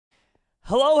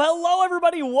Hello,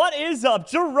 everybody. What is up?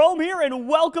 Jerome here, and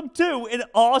welcome to an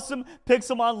awesome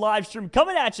Pixelmon live stream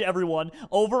coming at you, everyone,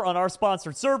 over on our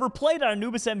sponsored server, played on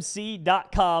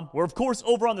AnubisMC.com. We're, of course,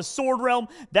 over on the Sword Realm.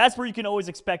 That's where you can always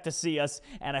expect to see us,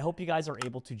 and I hope you guys are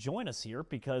able to join us here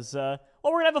because, well,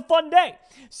 we're going to have a fun day.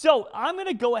 So, I'm going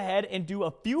to go ahead and do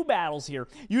a few battles here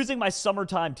using my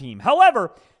summertime team.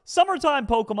 However, summertime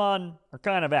Pokemon are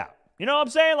kind of out. You know what I'm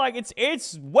saying? Like,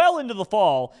 it's well into the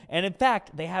fall, and in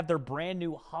fact, they have their brand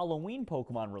new Halloween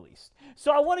Pokemon released.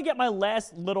 So I want to get my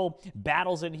last little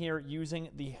battles in here using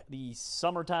the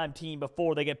summertime team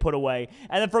before they get put away.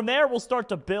 And then from there, we'll start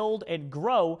to build and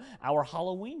grow our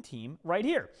Halloween team right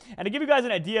here. And to give you guys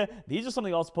an idea, these are some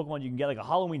of the awesome Pokemon you can get, like a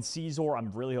Halloween Caesar.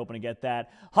 I'm really hoping to get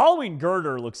that. Halloween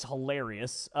Girder looks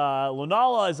hilarious.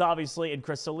 Lunala is obviously, and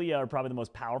Cresselia are probably the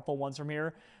most powerful ones from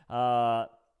here.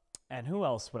 And who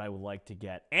else would I like to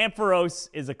get? Ampharos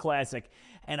is a classic.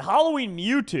 And Halloween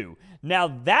Mewtwo. Now,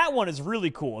 that one is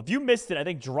really cool. If you missed it, I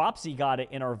think Dropsy got it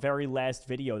in our very last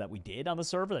video that we did on the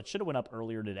server. That should have went up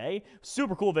earlier today.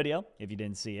 Super cool video, if you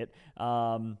didn't see it.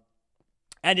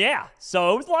 And yeah,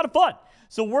 so it was a lot of fun.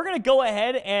 So we're going to go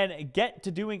ahead and get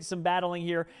to doing some battling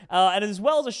here. And as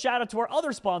well as a shout out to our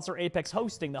other sponsor, Apex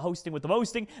Hosting, the hosting with the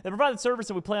mosting. They provide the service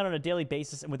that we play on a daily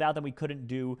basis. And without them, we couldn't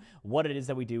do what it is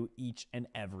that we do each and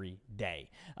every day.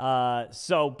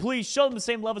 So please show them the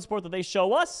same level of support that they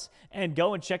show us. And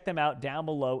go and check them out down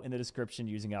below in the description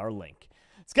using our link.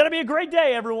 It's going to be a great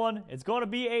day, everyone. It's going to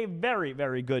be a very,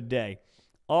 very good day.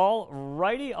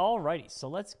 Alrighty. So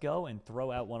let's go and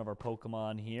throw out one of our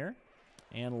Pokemon here.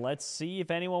 And let's see if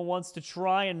anyone wants to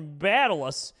try and battle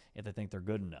us if they think they're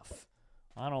good enough.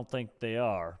 I don't think they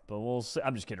are, but we'll see.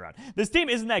 I'm just kidding around. This team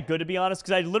isn't that good, to be honest,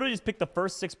 because I literally just picked the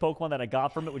first 6 Pokemon that I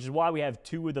got from it, which is why we have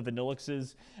 2 of the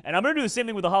Vanillixes. And I'm going to do the same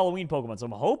thing with the Halloween Pokemon, so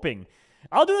I'm hoping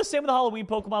I'll do the same with the Halloween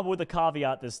Pokemon, but with a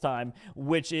caveat this time,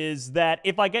 which is that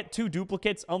if I get 2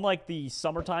 duplicates, unlike the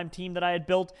summertime team that I had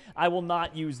built, I will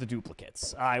not use the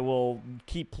duplicates. I will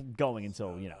keep going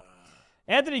until, you know.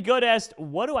 Anthony Good asked,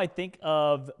 what do I think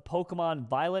of Pokemon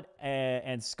Violet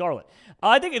and Scarlet?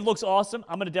 I think it looks awesome.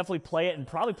 I'm going to definitely play it and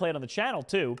probably play it on the channel,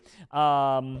 too.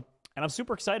 And I'm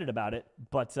super excited about it.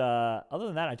 But other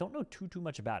than that, I don't know too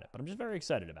much about it. But I'm just very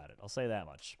excited about it. I'll say that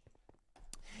much.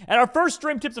 And our first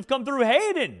stream tips have come through.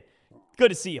 Hayden, good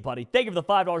to see you, buddy. Thank you for the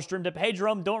 $5 stream tip. Hey,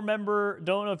 Jerome, don't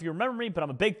know if you remember me, but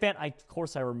I'm a big fan. Of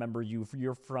course I remember you.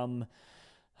 You're from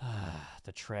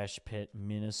the Trash Pit,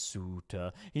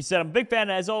 Minnesota. He said, I'm a big fan.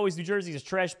 As always, New Jersey is a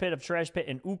trash pit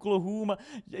in Oklahoma.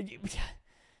 New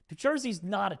Jersey's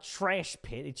not a trash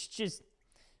pit. It's just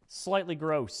slightly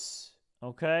gross,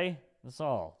 okay? That's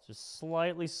all. Just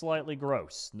slightly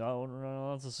gross.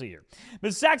 No, let's see here.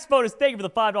 Mr. Saxophonist, thank you for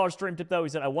the $5 stream tip, though. He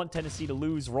said, I want Tennessee to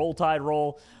lose. Roll Tide,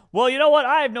 roll. Well, you know what?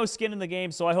 I have no skin in the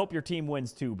game, so I hope your team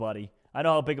wins too, buddy. I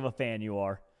know how big of a fan you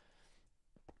are.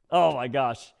 Oh, my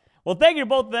gosh. Well, thank you to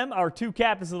both of them, our 2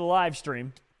 captains of the live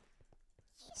stream.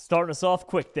 Starting us off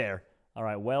quick there. All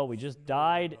right, well, we just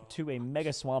died to a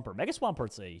Mega Swampert. Mega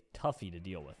Swampert's a toughie to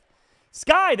deal with.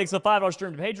 Sky, thanks for the $5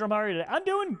 stream. Hey, Jerome, how are you today? I'm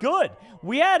doing good.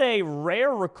 We had a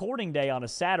rare recording day on a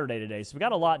Saturday today, so we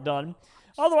got a lot done.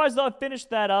 Otherwise, though, I finished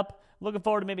that up. Looking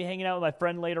forward to maybe hanging out with my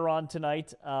friend later on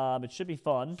tonight. It should be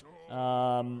fun.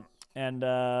 Girlfriend's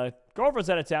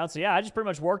out of town, so yeah, I just pretty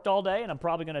much worked all day, and I'm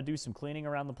probably going to do some cleaning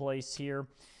around the place here.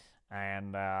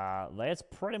 And that's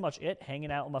pretty much it,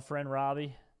 hanging out with my friend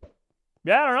Robbie.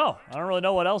 Yeah, I don't know. I don't really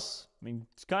know what else. I mean,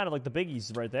 it's kind of like the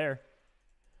biggies right there.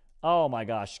 Oh, my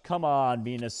gosh. Come on,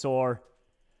 Venusaur.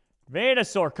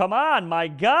 Venusaur, come on, my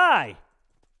guy.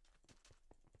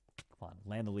 Come on,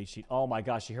 land the lead sheet. Oh, my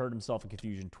gosh, he hurt himself in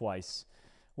confusion twice.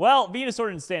 Well, Venusaur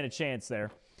didn't stand a chance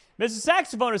there. Mr.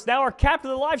 Saxophonist, now our captain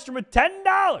of the live stream with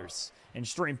 $10 in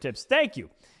stream tips. Thank you.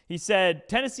 He said,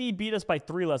 Tennessee beat us by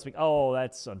 3 last week. Oh,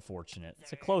 that's unfortunate.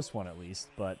 It's a close one, at least,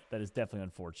 but that is definitely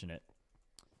unfortunate.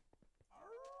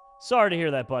 Sorry to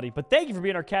hear that, buddy. But thank you for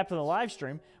being our captain of the live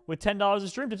stream with $10 in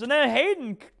stream tips. And then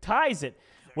Hayden ties it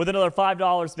with another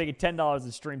 $5 to make it $10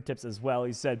 in stream tips as well.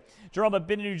 He said, Jerome, I've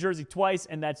been to New Jersey twice,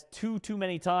 and that's too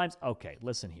many times. Okay,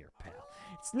 listen here, pal.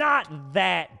 It's not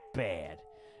that bad.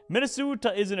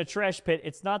 Minnesota isn't a trash pit.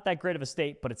 It's not that great of a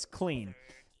state, but it's clean.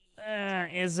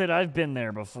 Is it? I've been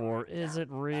there before. Is it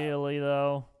really,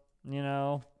 though? You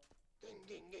know?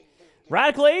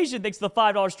 Radical Asian, thanks for the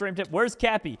 $5 stream tip. Where's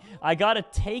Cappy? I gotta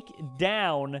take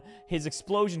down his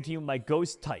explosion team with my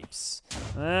ghost types.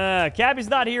 Cappy's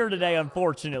not here today,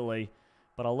 unfortunately.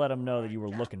 But I'll let him know that you were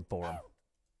looking for him.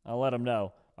 I'll let him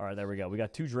know. All right, there we go. We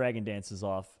got 2 Dragon Dances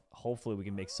off. Hopefully we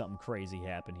can make something crazy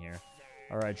happen here.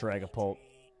 All right, Dragapult.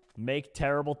 Make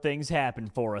terrible things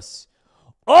happen for us.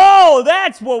 Oh,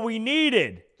 that's what we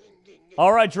needed.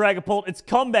 All right, Dragapult, it's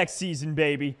comeback season,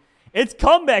 baby. It's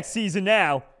comeback season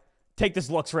now. Take this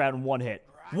Luxray out in one hit.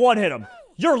 One hit him.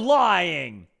 You're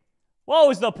lying. What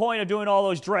was the point of doing all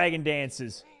those dragon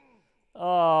dances?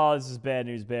 Oh, this is bad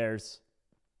news, Bears.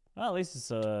 Well, at least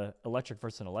it's electric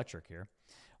versus an electric here.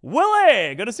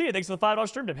 Willie, good to see you. Thanks for the $5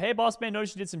 stream tip. Hey, boss man,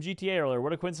 noticed you did some GTA earlier.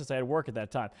 What a coincidence. I had work at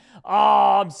that time.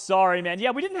 Oh, I'm sorry, man.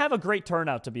 Yeah, we didn't have a great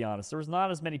turnout, to be honest. There was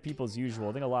not as many people as usual.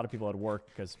 I think a lot of people had work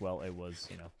because, well, it was,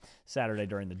 you know, Saturday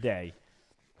during the day.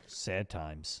 Sad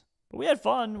times. But we had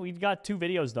fun. We got 2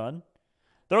 videos done.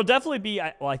 There'll definitely be,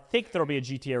 well, I think there'll be a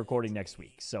GTA recording next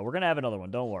week. So we're going to have another one.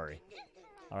 Don't worry.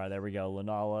 All right, there we go.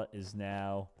 Lunala is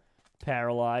now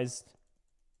paralyzed.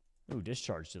 Ooh,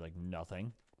 discharge did like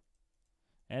nothing.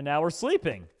 And now we're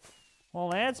sleeping. Well,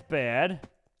 that's bad.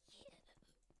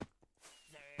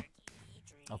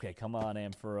 Okay, come on,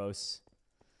 Ampharos.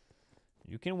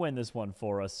 You can win this one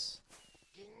for us.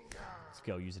 Let's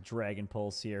go use a Dragon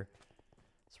Pulse here.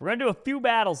 So we're going to do a few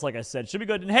battles, like I said. Should be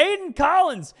good. And Hayden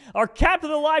Collins, our captain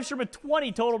of the live stream with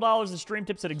 $20 total in stream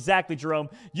tips at exactly, Jerome.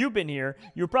 You've been here.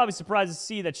 You were probably surprised to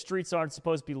see that streets aren't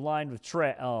supposed to be lined with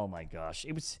trash. Oh, my gosh.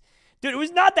 It was... Dude, it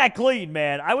was not that clean,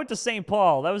 man. I went to St.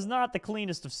 Paul. That was not the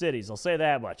cleanest of cities. I'll say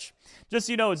that much. Just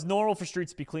so you know, it's normal for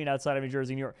streets to be clean outside of New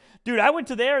Jersey, New York. Dude, I went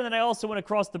to there, and then I also went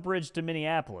across the bridge to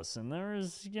Minneapolis. And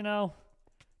there's, you know,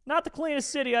 not the cleanest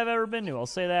city I've ever been to. I'll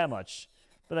say that much.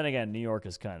 But then again, New York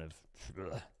is kind of...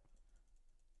 Ugh.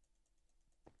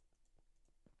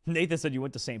 Nathan said you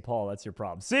went to St. Paul. That's your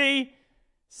problem. See?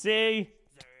 See?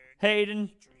 Hayden?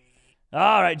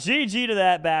 All right, GG to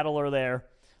that battler there.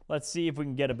 Let's see if we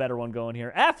can get a better one going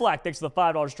here. Aflac, thanks for the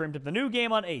 $5 stream tip. The new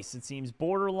game on Ace. It seems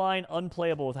borderline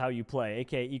unplayable with how you play,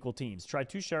 a.k.a. equal teams. Try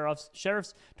 2 sheriffs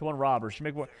to 1 robbers.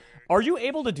 Are you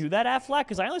able to do that, Aflac?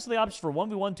 Because I only saw the option for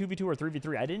 1v1, 2v2, or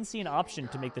 3v3. I didn't see an option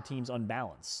to make the teams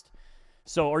unbalanced.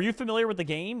 So are you familiar with the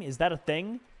game? Is that a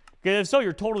thing? Because if so,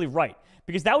 you're totally right.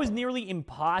 Because that was nearly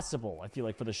impossible, I feel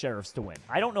like, for the sheriffs to win.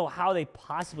 I don't know how they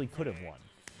possibly could have won.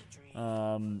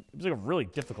 It was like a really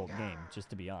difficult game, just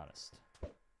to be honest.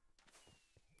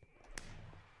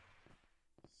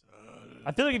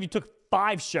 I feel like if you took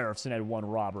 5 sheriffs and had 1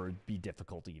 robber, it'd be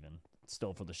difficult even,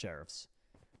 still for the sheriffs.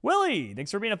 Willie, thanks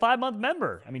for being a 5-month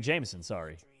member. I mean, Jameson,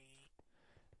 sorry.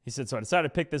 He said, so I decided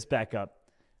to pick this back up.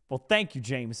 Well, thank you,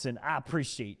 Jameson. I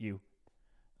appreciate you.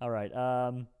 All right,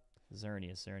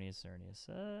 Xerneas.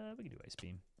 We can do Ice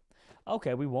Beam.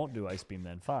 Okay, we won't do Ice Beam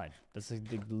then. Fine. That's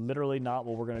literally not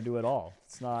what we're going to do at all.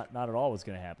 It's not at all what's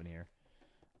going to happen here.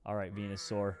 All right,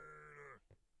 Venusaur.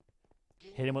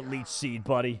 Hit him with Leech Seed,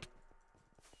 buddy.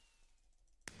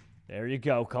 There you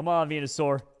go. Come on,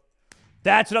 Venusaur.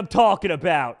 That's what I'm talking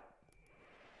about.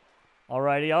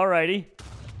 Alrighty, alrighty.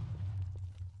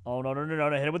 Oh, no.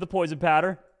 Hit him with the poison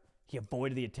powder. He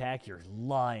avoided the attack. You're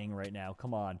lying right now.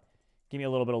 Come on. Give me a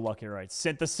little bit of luck here. All right,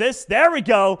 Synthesis. There we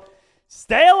go.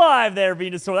 Stay alive there,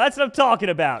 Venusaur. That's what I'm talking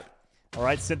about. All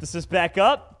right, Synthesis back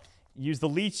up. Use the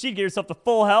Leech Seed. Get yourself to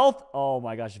full health. Oh,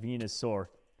 my gosh, Venusaur.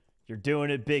 You're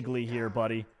doing it bigly here,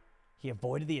 buddy. He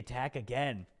avoided the attack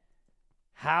again.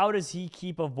 How does he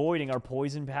keep avoiding our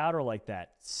poison powder like that?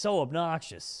 So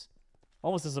obnoxious.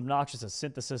 Almost as obnoxious as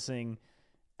synthesizing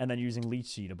and then using Leech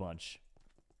Seed a bunch.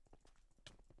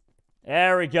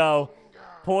 There we go.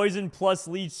 Poison plus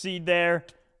Leech Seed there.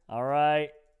 All right.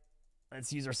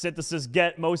 Let's use our synthesis.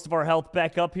 Get most of our health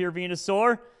back up here,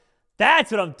 Venusaur.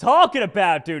 That's what I'm talking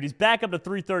about, dude. He's back up to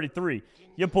 333.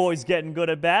 Your boy's getting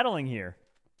good at battling here.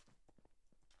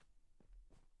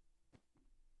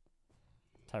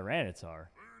 Tyranitar.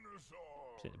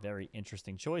 Very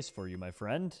interesting choice for you, my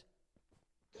friend.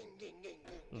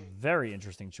 Very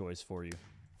interesting choice for you.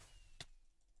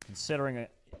 Considering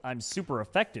I'm super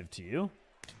effective to you.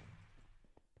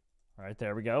 All right,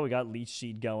 there we go. We got Leech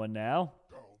Seed going now.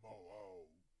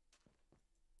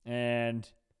 And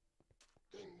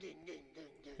I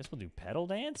guess we'll do Petal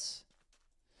Dance.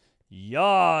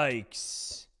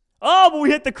 Yikes. Oh, but we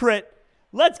hit the crit.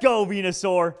 Let's go,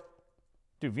 Venusaur.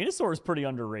 Dude, Venusaur is pretty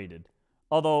underrated.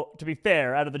 Although, to be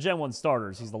fair, out of the Gen 1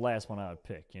 starters, he's the last one I would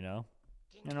pick, you know?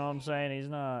 You know what I'm saying? He's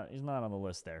not on the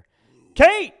list there.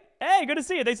 Kate! Hey, good to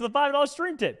see you. Thanks for the $5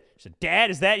 stream tip. She said,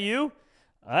 Dad, is that you?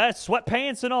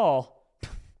 Sweatpants and all.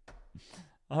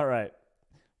 All right.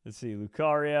 Let's see.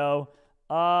 Lucario.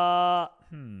 If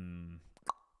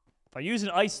I use an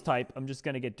Ice type, I'm just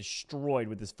going to get destroyed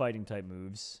with his Fighting type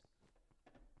moves.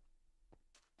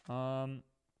 Let's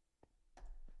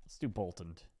do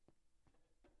Boltund.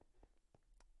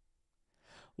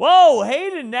 Whoa,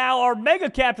 Hayden now, our mega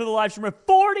captain of the live stream with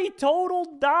 $40 total.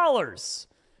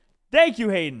 Thank you,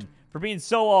 Hayden, for being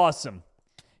so awesome.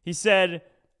 He said,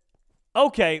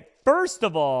 Okay, first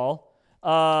of all,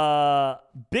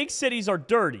 big cities are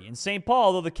dirty. In St.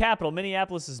 Paul, though the capital,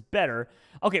 Minneapolis is better.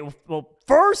 Okay, well,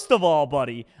 first of all,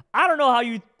 buddy, I don't know how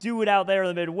you do it out there in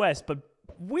the Midwest, but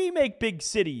we make big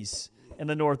cities in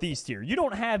the Northeast here. You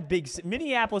don't have big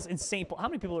Minneapolis and St. Paul. How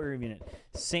many people are even in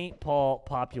St. Paul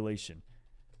population?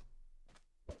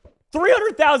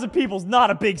 300,000 people is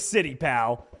not a big city,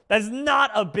 pal. That's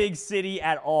not a big city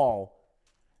at all.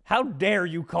 How dare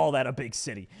you call that a big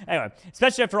city? Anyway,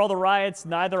 especially after all the riots,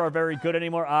 neither are very good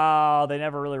anymore. Oh, they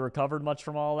never really recovered much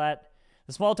from all that.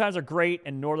 The small towns are great,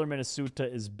 and northern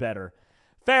Minnesota is better.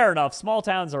 Fair enough. Small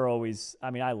towns are always...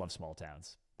 I mean, I love small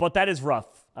towns. But that is rough.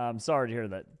 I'm sorry to hear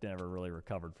that they never really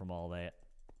recovered from all that.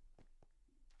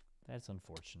 That's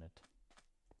unfortunate.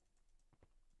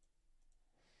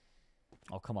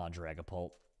 Oh, come on,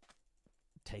 Dragapult.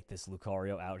 Take this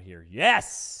Lucario out here.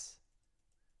 Yes!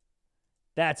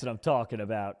 That's what I'm talking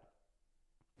about.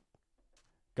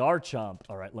 Garchomp.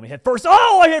 All right, let me hit first.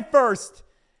 Oh, I hit first!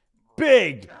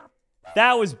 Big!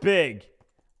 That was big.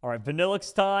 All right,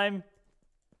 Vanillix time.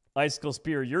 Icicle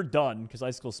Spear, you're done. Because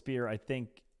Icicle Spear, I think...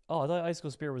 Oh, I thought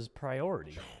Icicle Spear was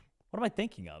priority. What am I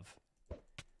thinking of?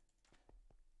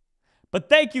 But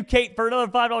thank you, Kate, for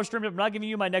another $5 stream. I'm not giving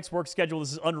you my next work schedule.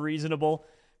 This is unreasonable.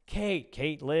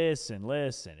 Kate,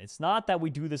 listen. It's not that we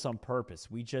do this on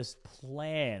purpose. We just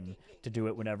plan to do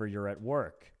it whenever you're at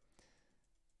work.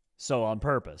 So on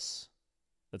purpose.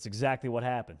 That's exactly what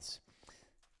happens.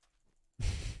 Am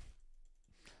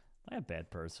I a bad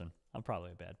person? I'm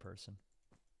probably a bad person.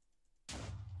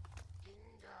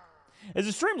 Is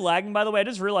the stream lagging, by the way? I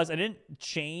just realized I didn't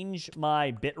change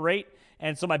my bitrate.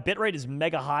 And so my bitrate is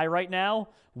mega high right now,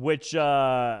 which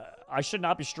I should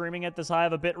not be streaming at this high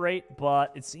of a bitrate,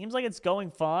 but it seems like it's going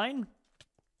fine.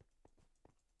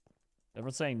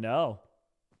 Everyone's saying no.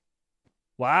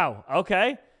 Wow,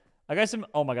 okay. I got some...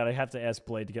 Oh my god, I have to ask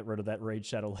Blade to get rid of that Raid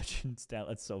Shadow Legends stat.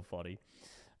 That's so funny.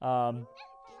 Yeah,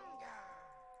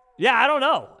 I don't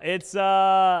know. It's,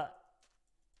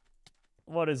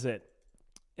 what is it?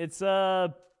 It's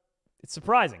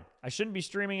surprising. I shouldn't be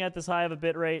streaming at this high of a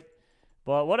bitrate,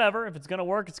 but whatever. If it's gonna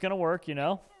work, it's gonna work, you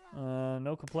know?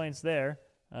 No complaints there.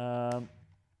 Alrighty.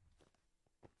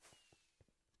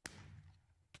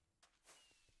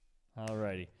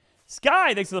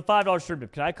 Sky, thanks for the $5 stream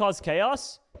tip. Can I cause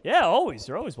chaos? Yeah, always.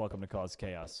 You're always welcome to cause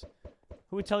chaos.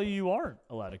 Who would tell you you aren't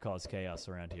allowed to cause chaos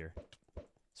around here?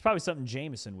 It's probably something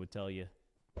Jameson would tell you.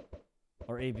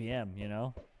 Or ABM, you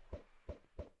know?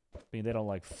 I mean, they don't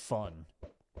like fun.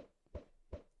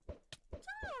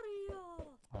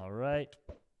 All right.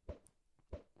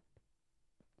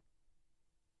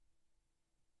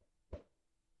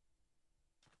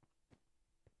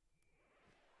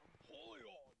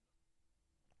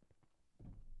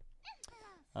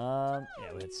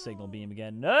 Yeah, we hit Signal Beam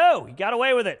again. No! He got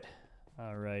away with it!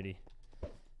 Alrighty.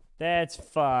 That's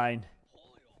fine.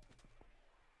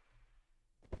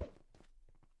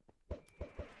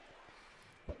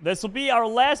 This will be our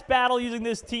last battle using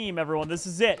this team, everyone. This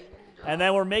is it. And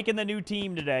then we're making the new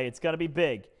team today. It's going to be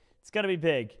big. It's going to be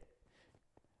big.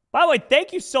 By the way,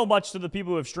 thank you so much to the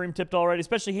people who have stream tipped already,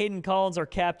 especially Hayden Collins, our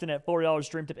captain at $40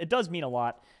 stream tip. It does mean a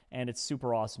lot, and it's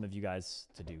super awesome of you guys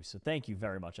to do. So thank you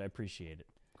very much. I appreciate it.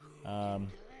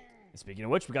 Speaking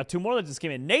of which, we got two more that just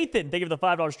came in. Nathan, thank you for the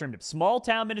 $5 stream tip. Small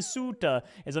town Minnesota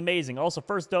is amazing. Also,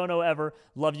 first dono ever.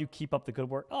 Love you. Keep up the good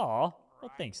work. Aw.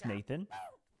 Well, thanks, Nathan.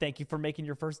 Thank you for making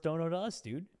your first dono to us,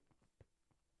 dude.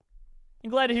 I'm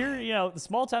glad to hear, you know, the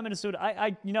small town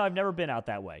Minnesota. You know, I've never been out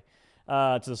that way.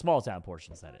 To the small town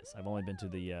portions, that is. I've only been to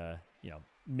the, you know,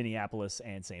 Minneapolis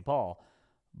and St. Paul.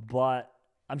 But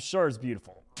I'm sure it's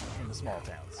beautiful in the small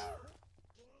towns.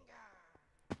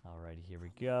 Alrighty, here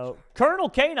we go. Colonel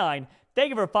K9, thank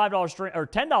you for a $5 stream, or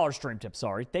 $10 stream tip,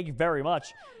 sorry. Thank you very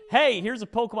much. Hey, here's a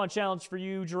Pokemon challenge for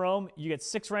you, Jerome. You get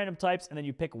 6 random types, and then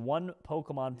you pick 1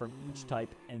 Pokemon from each type,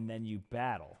 and then you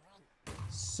battle.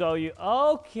 So you,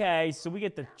 okay, so we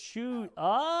get to choose, you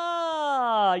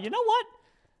know what?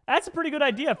 That's a pretty good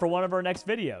idea for one of our next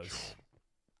videos.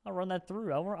 I'll run that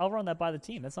through. I'll run that by the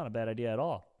team. That's not a bad idea at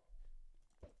all.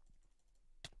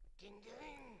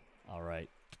 All right.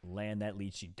 Land that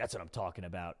Leechy. That's what I'm talking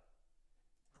about.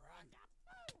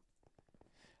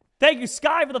 Thank you,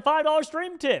 Sky, for the $5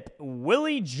 stream tip.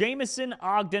 Willie Jameson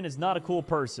Ogden is not a cool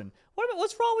person.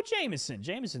 What's wrong with Jameson?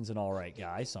 Jameson's an all right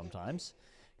guy sometimes.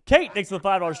 Kate, thanks for the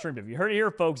 $5 stream tip. You heard it here,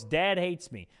 folks. Dad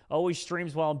hates me. Always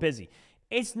streams while I'm busy.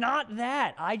 It's not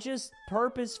that. I just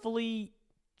purposefully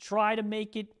try to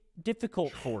make it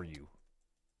difficult for you.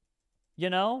 You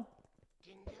know?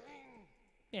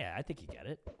 Yeah, I think you get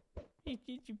it.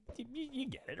 You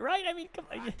get it, right? I mean, come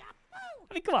on.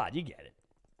 Come on, you get it.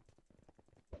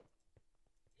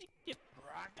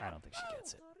 I don't think she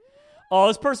gets it. Oh,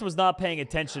 this person was not paying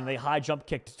attention. They high jump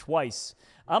kicked twice.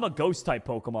 I'm a ghost type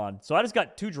Pokemon, so I just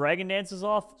got 2 Dragon Dances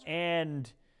off,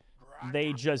 and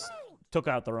they just took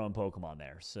out their own Pokemon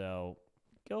there. So,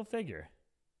 go figure.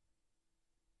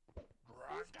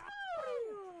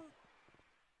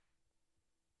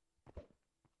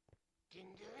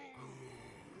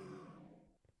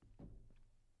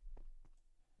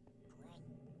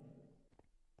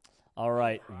 All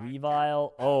right,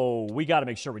 Weavile. Oh, we got to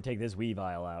make sure we take this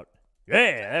Weavile out.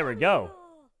 Yeah, there we go.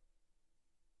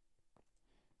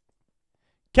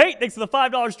 Kate, thanks for the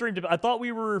 $5 stream tip. I thought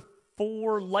we were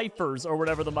 4 lifers or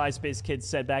whatever the MySpace kids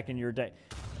said back in your day.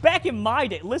 Back in my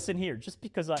day. Listen here, just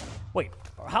because I... Wait,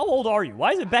 how old are you?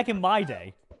 Why is it back in my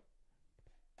day?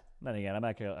 Then again,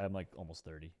 I'm like almost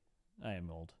 30. I am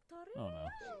old. Oh, no.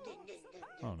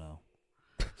 Oh, no.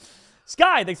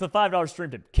 Sky, thanks for the $5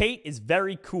 stream tip. Kate is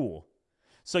very cool.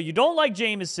 So you don't like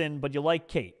Jameson, but you like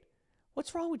Kate.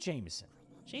 What's wrong with Jameson?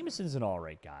 Jameson's an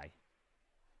alright guy.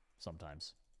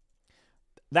 Sometimes.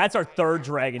 That's our 3rd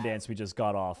Dragon Dance we just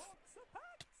got off.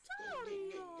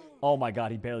 Oh my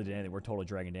god, he barely did anything. We're totally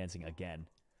Dragon Dancing again.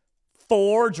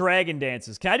 4 Dragon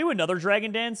Dances. Can I do another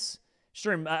Dragon Dance?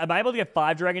 Stream, am I able to get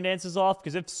 5 Dragon Dances off?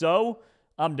 Because if so,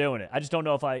 I'm doing it. I just don't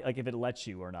know if if it lets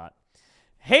you or not.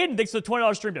 Hayden, thanks for the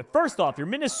 $20 stream tip. First off, your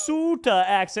Minnesota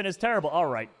accent is terrible. All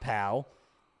right, pal.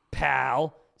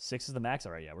 Pal. 6 is the max.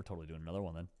 All right, yeah, we're totally doing another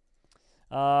one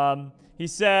then. He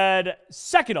said,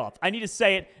 second off, I need to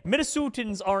say it,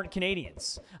 Minnesotans aren't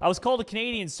Canadians. I was called a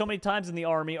Canadian so many times in the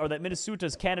Army, or that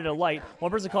Minnesota's Canada Light. One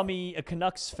person called me a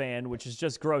Canucks fan, which is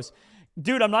just gross.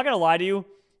 Dude, I'm not going to lie to you.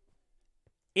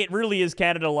 It really is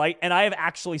Canada Light, and I have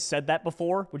actually said that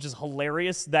before, which is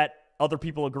hilarious that other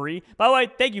people agree. By the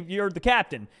way, thank you. You're the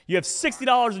captain. You have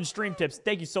 $60 in stream tips.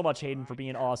 Thank you so much, Hayden, for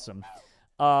being awesome.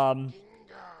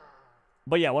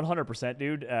 But yeah, 100%,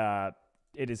 dude.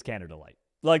 It is Canada Light.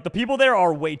 Like, the people there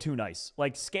are way too nice.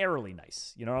 Like, scarily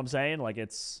nice. You know what I'm saying? Like,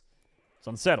 it's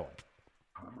unsettling.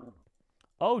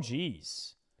 Oh,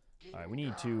 jeez. All right, we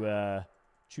need to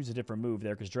choose a different move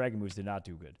there because Dragon moves did not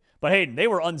do good. But Hayden, they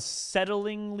were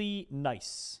unsettlingly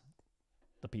nice.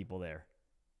 The people there.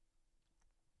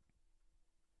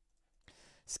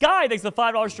 Sky, thanks for the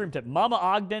 $5 stream tip. Mama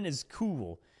Ogden is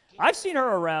cool. I've seen her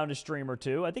around a stream or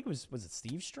two. I think was it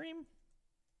Steve's stream?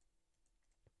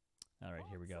 All right,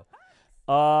 here we go.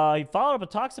 He followed up a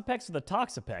Toxapex with a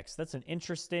Toxapex. That's an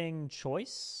interesting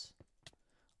choice.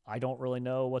 I don't really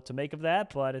know what to make of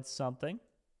that, but it's something.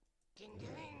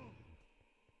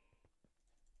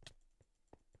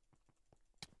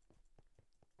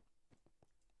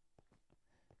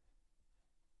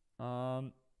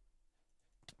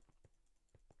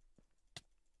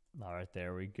 All right,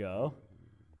 there we go.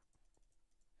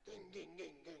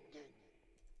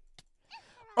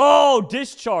 Oh,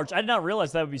 discharge. I did not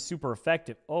realize that would be super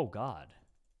effective. Oh, God.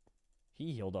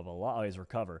 He healed up a lot. Oh, he's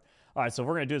recovered. All right, so if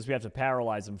we're going to do this, we have to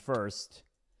paralyze him first.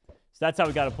 So that's how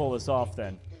we got to pull this off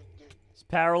then. Just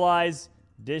paralyze,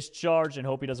 discharge, and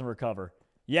hope he doesn't recover.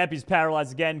 Yep, he's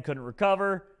paralyzed again. Couldn't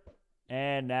recover.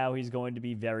 And now he's going to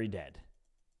be very dead.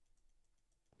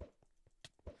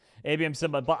 ABM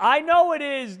Simba. But I know it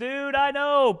is, dude. I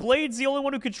know. Blade's the only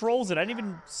one who controls it. I didn't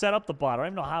even set up the bot. I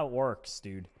don't even know how it works,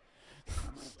 dude.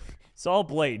 It's all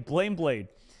Blade. Blame Blade.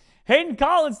 Hayden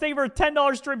Collins, thank you for a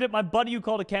 $10 stream tip. My buddy who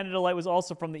called a Canada Light was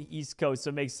also from the East Coast, so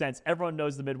it makes sense. Everyone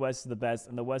knows the Midwest is the best,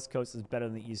 and the West Coast is better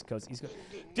than the East Coast.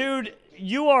 Dude,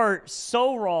 you are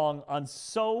so wrong on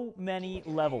so many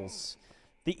levels.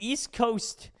 The East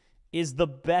Coast is the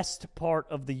best part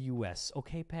of the U.S.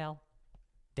 Okay, pal?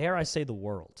 Dare I say the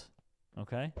world.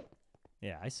 Okay?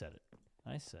 Yeah, I said it.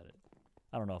 I said it.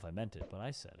 I don't know if I meant it, but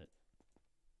I said it.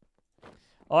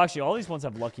 Oh, actually, all these ones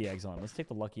have lucky eggs on them. Let's take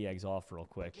the lucky eggs off real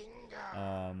quick.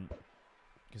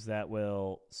 Because that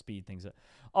will speed things up.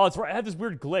 Oh, it's right. I have this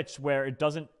weird glitch where it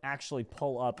doesn't actually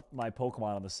pull up my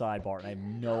Pokemon on the sidebar, and I have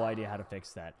no idea how to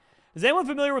fix that. Is anyone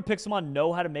familiar with Pixelmon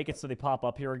know how to make it so they pop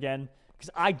up here again? Because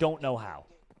I don't know how.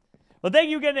 But thank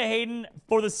you again to Hayden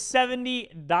for the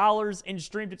 $70 in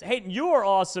stream tips. Hayden, you are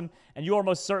awesome, and you are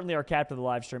most certainly our captain of the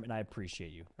live stream, and I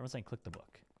appreciate you. Everyone's saying click the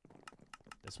book.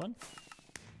 This one?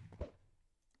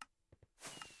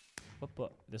 What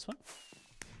book? This one?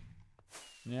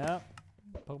 Yeah.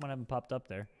 Pokemon haven't popped up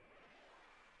there.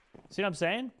 See what I'm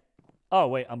saying? Oh,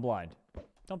 wait, I'm blind.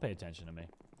 Don't pay attention to me.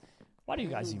 Why do you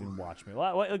guys even watch me?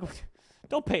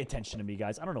 Don't pay attention to me,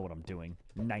 guys. I don't know what I'm doing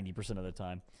 90% of the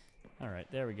time. All right,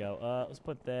 there we go. Let's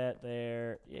put that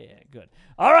there. Yeah, good.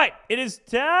 All right, it is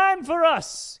time for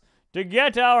us to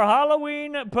get our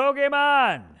Halloween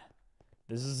Pokemon.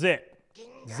 This is it.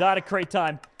 Exotic crate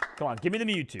time. Come on, give me the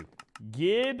Mewtwo.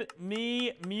 Give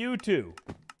me Mewtwo.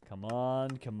 Come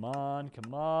on, come on,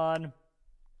 come on.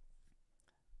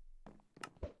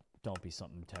 Don't be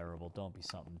something terrible. Don't be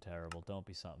something terrible. Don't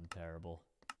be something terrible.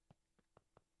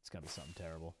 It's gonna be something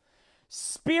terrible.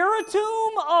 Spiritomb?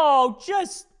 Oh,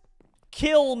 just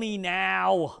kill me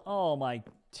now. Oh, my.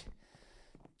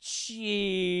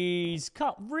 Jeez.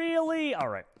 Really? All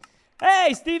right.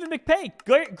 Hey, Stephen McPay.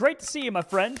 Great to see you, my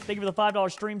friend. Thank you for the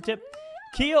 $5 stream tip.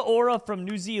 Kia Ora from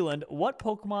New Zealand. What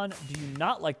Pokemon do you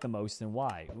not like the most and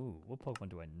why? Ooh, what Pokemon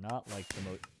do I not like the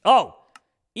most? Oh!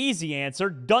 Easy answer.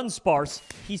 Dunsparce.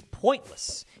 He's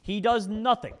pointless. He does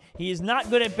nothing. He is not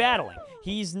good at battling.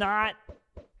 He's not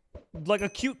like a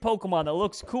cute Pokemon that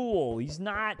looks cool. He's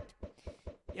not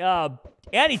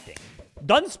anything.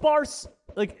 Dunsparce,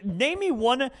 like, name me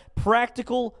one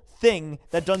practical thing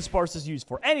that Dunsparce is used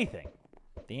for. Anything.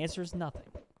 The answer is nothing.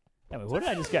 Anyway, what did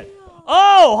I just get?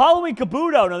 Oh, Halloween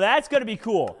Kabuto. No, that's going to be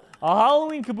cool. A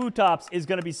Halloween Kabutops is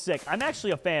going to be sick. I'm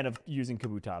actually a fan of using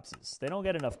Kabutopses. They don't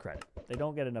get enough credit. They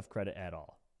don't get enough credit at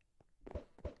all.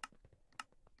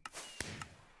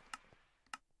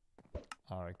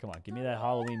 All right, come on. Give me that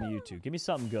Halloween Mewtwo. Give me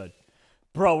something good.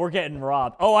 Bro, we're getting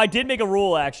robbed. Oh, I did make a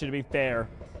rule, actually, to be fair,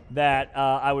 that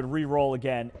I would re-roll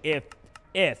again if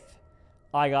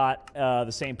I got the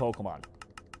same Pokemon.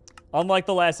 Unlike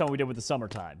the last time we did with the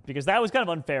summertime. Because that was kind of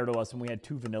unfair to us when we had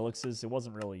 2 Vanillixes. It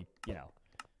wasn't really, you know.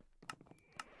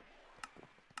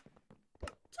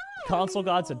 Console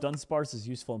God said Dunsparce is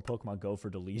useful in Pokemon Go for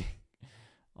deleting.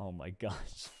 Oh my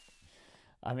gosh.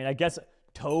 I mean, I guess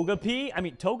Togepi? I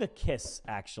mean, Togekiss,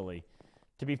 actually.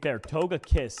 To be fair,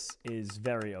 Togekiss is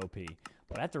very OP.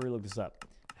 But I have to relook this up.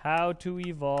 How to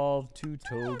evolve to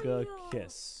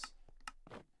Togekiss.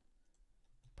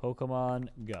 Pokemon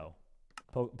Go.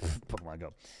 Pokemon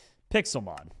Go.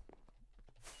 Pixelmon.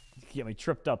 You get me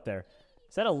tripped up there.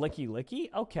 Is that a Licky Licky?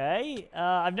 Okay.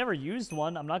 I've never used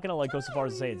one. I'm not going to like go so far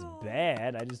as to say it's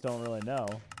bad. I just don't really know.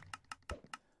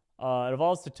 It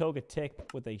evolves to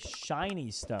Togetic with a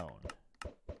shiny stone.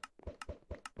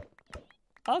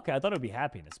 Okay, I thought it would be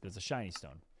happiness, but it's a shiny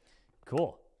stone.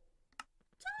 Cool.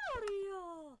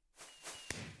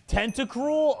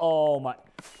 Tentacruel? Oh my.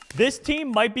 This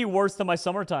team might be worse than my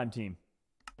summertime team.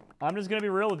 I'm just going to be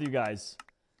real with you guys.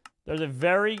 There's a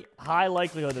very high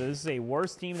likelihood that this is a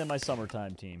worse team than my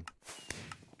summertime team.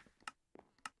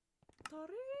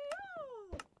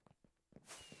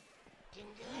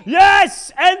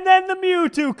 Yes! And then the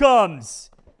Mewtwo comes.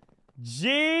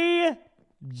 GG,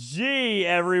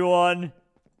 everyone.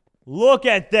 Look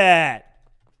at that.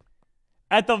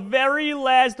 At the very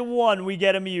last one, we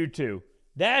get a Mewtwo.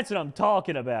 That's what I'm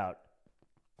talking about.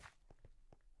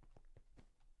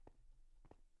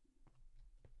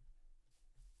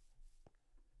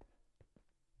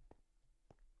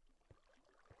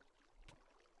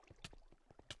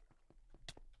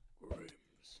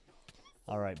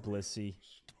 All right, Blissey.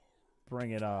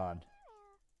 Bring it on.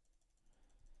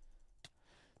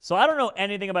 So I don't know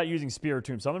anything about using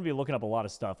Spiritomb, so I'm going to be looking up a lot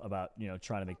of stuff about, you know,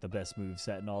 trying to make the best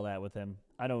moveset and all that with him.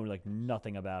 I know, like,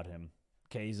 nothing about him.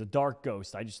 Okay, he's a Dark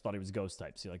Ghost. I just thought he was Ghost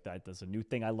type. See, like, that's a new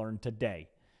thing I learned today.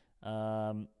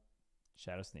 Shadow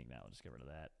Sneak now. I'll just get rid of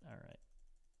that. All right.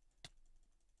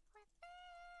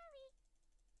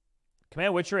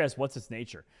 Command Witchery asks, what's its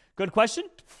nature? Good question.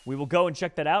 We will go and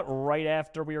check that out right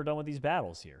after we are done with these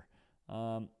battles here.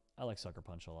 I like Sucker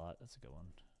Punch a lot. That's a good one.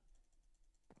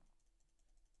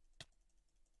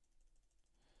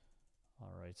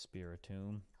 All right,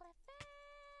 Spiritomb.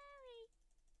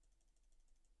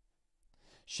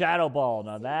 Shadow Ball.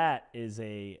 Now that is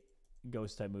a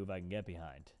Ghost-type move I can get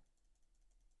behind.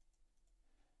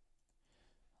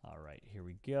 All right, here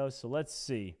we go. So let's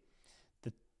see.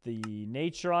 The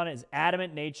nature on it is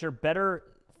adamant nature, better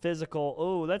physical.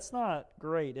 Oh, that's not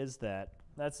great, is that?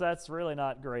 That's really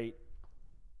not great.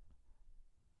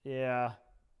 Yeah.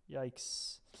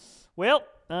 Yikes. Well,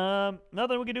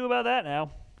 nothing we can do about that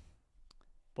now.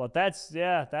 But that's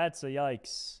a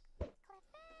yikes.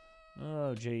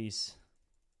 Oh, jeez.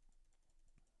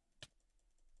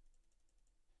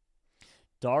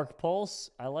 Dark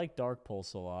Pulse. I like Dark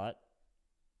Pulse a lot.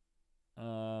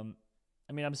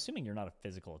 I mean, I'm assuming you're not a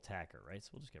physical attacker, right? So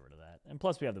we'll just get rid of that. And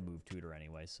plus, we have the move tutor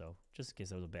anyway, so just in case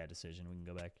that was a bad decision, we can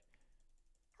go back.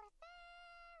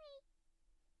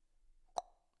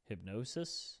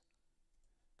 Hypnosis.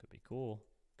 Could be cool.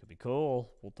 Could be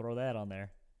cool. We'll throw that on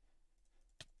there.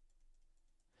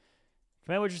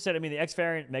 Command Witcher said, I mean, the X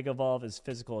variant Mega Evolve is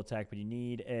physical attack, but you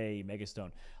need a Mega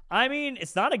Stone. I mean,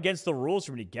 it's not against the rules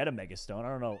for me to get a Mega Stone. I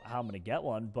don't know how I'm going to get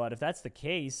one, but if that's the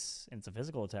case, and it's a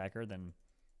physical attacker, then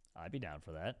I'd be down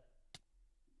for that.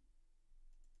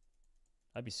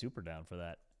 I'd be super down for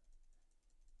that.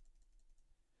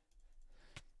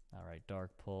 All right,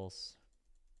 Dark Pulse.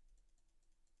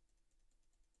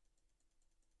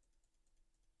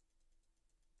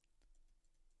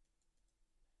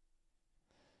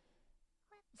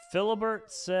 Philibert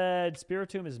said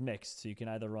Spiritomb is mixed, so you can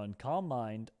either run Calm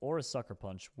Mind or a Sucker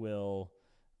Punch. Will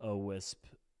a Wisp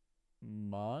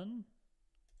Mon?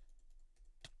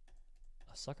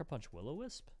 A Sucker Punch Will a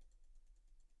Wisp?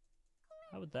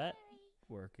 How would that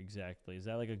work exactly? Is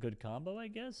that like a good combo, I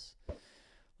guess?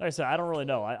 Like I said, I don't really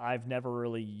know. I've never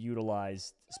really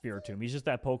utilized Spiritomb. He's just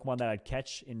that Pokemon that I'd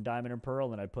catch in Diamond and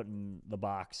Pearl and I'd put in the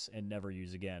box and never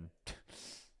use again.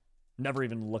 Never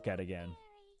even look at again.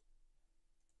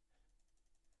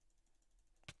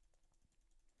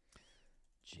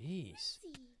 Jeez.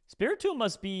 Spiritomb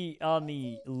must be on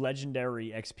the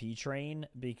legendary XP train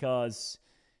because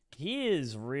he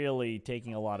is really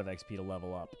taking a lot of XP to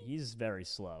level up. He's very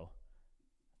slow.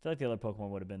 I feel like the other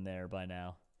Pokemon would have been there by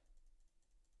now.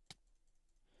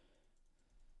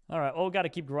 All right, well, we got to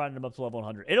keep grinding him up to level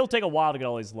 100. It'll take a while to get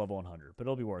all these to level 100, but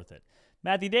it'll be worth it.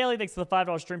 Matthew Daly, thanks for the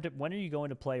 $5 stream tip. When are you going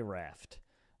to play Raft?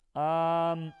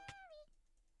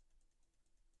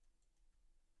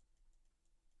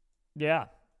 Yeah.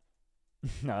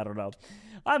 I don't know.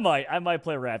 I might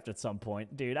play Raft at some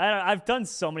point, dude. I've done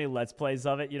so many Let's Plays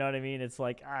of it. You know what I mean? It's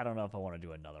like I don't know if I want to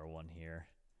do another one here.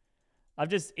 I've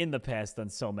just in the past done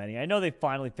so many. I know they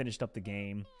finally finished up the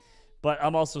game, but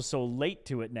I'm also so late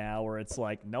to it now, where it's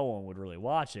like no one would really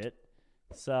watch it.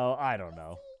 So I don't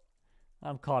know.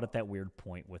 I'm caught at that weird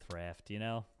point with Raft, you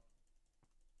know.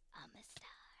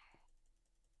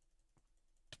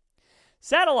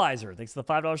 Satellizer, thanks for the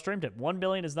 $5 stream tip. 1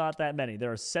 billion is not that many.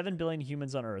 There are 7 billion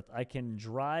humans on Earth. I can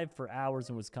drive for hours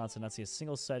in Wisconsin, not see a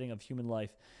single sighting of human life.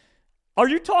 Are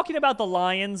you talking about the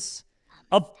lions?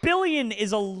 A billion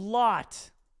is a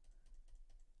lot.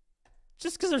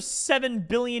 Just because there's 7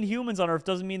 billion humans on Earth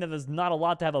doesn't mean that there's not a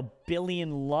lot to have a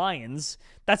billion lions.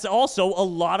 That's also a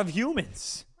lot of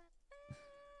humans.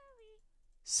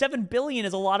 7 billion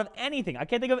is a lot of anything. I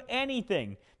can't think of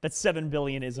anything that 7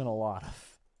 billion isn't a lot of.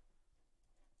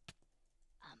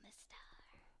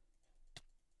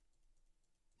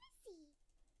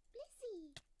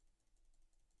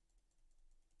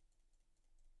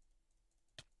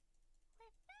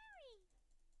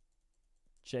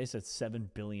 Jay said 7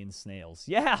 billion snails.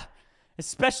 Yeah,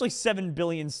 especially 7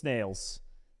 billion snails.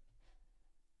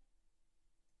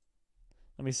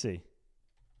 Let me see.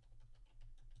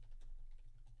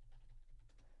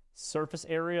 Surface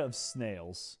area of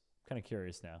snails. I'm kind of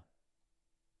curious now.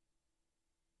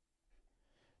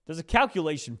 There's a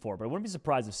calculation for it, but I wouldn't be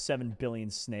surprised if 7 billion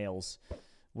snails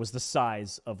was the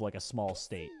size of like a small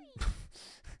state.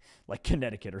 Like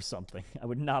Connecticut or something. I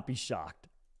would not be shocked.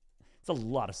 It's a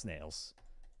lot of snails.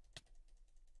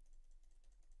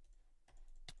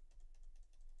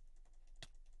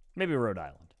 Maybe Rhode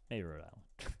Island. Maybe Rhode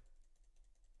Island.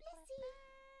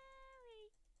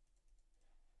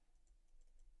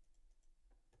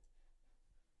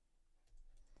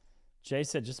 Jay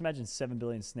said, just imagine 7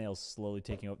 billion snails slowly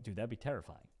taking over. Dude, that'd be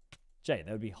terrifying. Jay,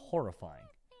 that would be horrifying.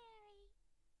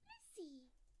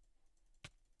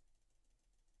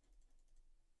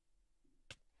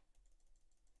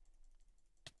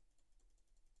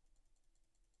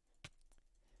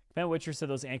 Van Witcher said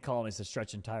those ant colonies that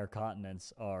stretch entire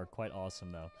continents are quite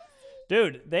awesome, though.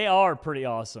 Dude, they are pretty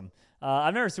awesome.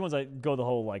 I've never seen ones that go the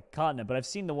whole like continent, but I've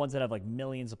seen the ones that have like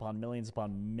millions upon millions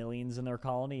upon millions in their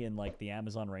colony in like the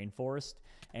Amazon rainforest,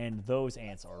 and those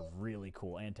ants are really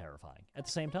cool and terrifying at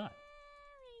the same time.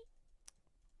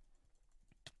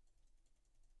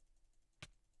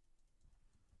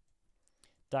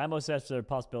 Dymo says there's a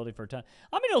possibility for a ton.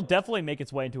 I mean, it'll definitely make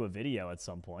its way into a video at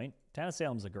some point. Town of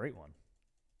Salem's a great one.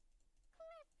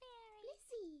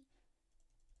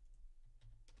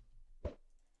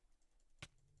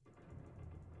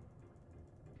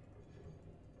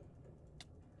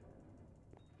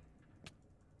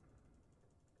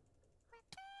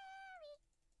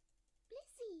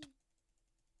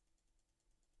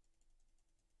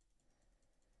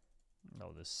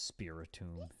 Oh, the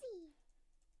Spiritomb.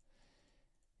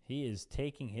 He is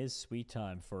taking his sweet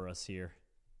time for us here.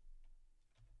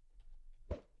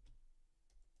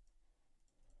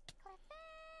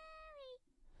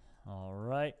 All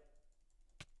right.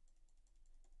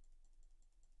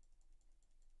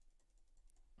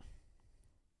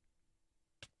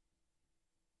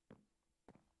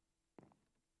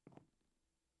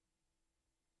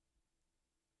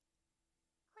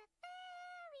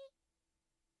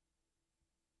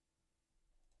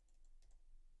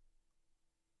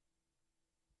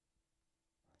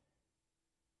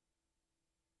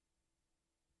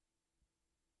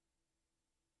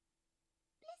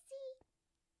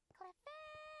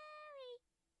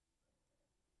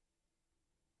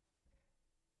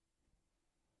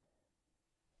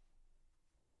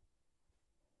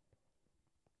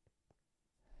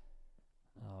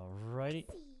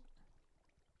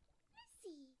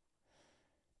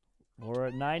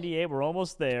 at 98. We're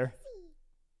almost there.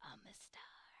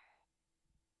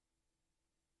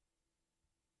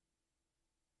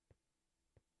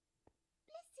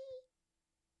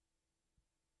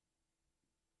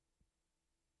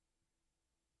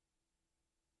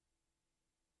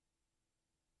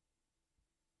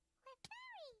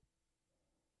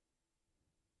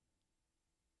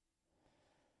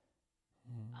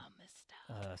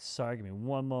 Sorry, give me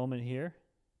one moment here.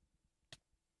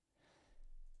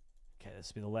 Okay, this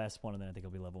will be the last one, and then I think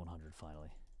it'll be level 100 finally.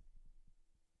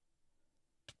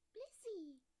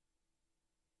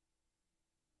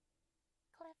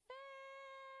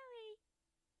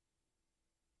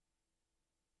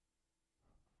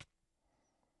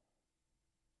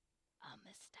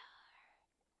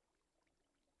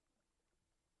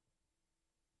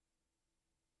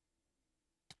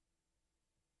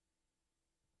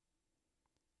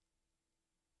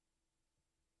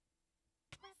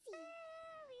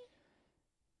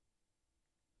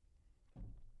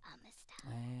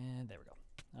 And there we go.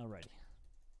 Alrighty.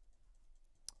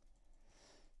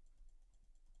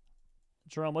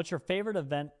 Jerome, what's your favorite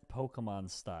event Pokemon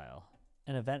style?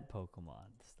 An event Pokemon.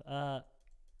 What's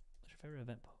your favorite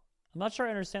event Pokemon? I'm not sure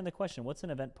I understand the question. What's an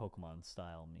event Pokemon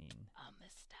style mean?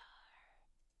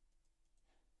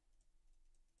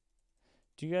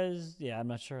 Do you guys? Yeah, I'm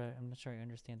not sure I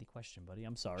understand the question, buddy.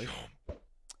 I'm sorry.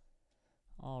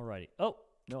 Alrighty. Oh,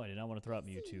 no, I did not want to throw out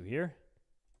Mewtwo here.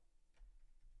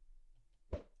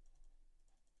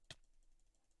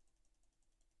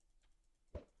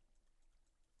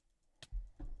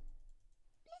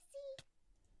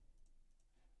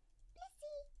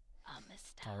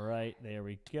 All right, there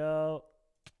we go.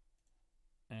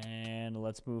 And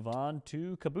let's move on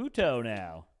to Kabuto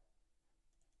now.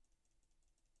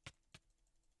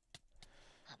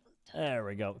 There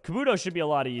we go. Kabuto should be a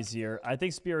lot easier. I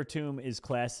think Spiritomb is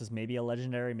classed as maybe a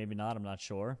legendary, maybe not. I'm not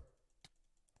sure.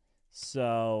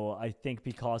 So I think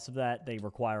because of that, they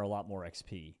require a lot more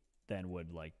XP than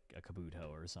would like a Kabuto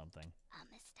or something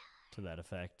to that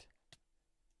effect.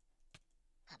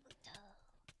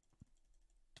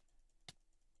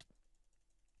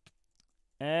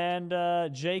 And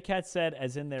J-Cat said,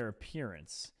 as in their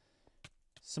appearance.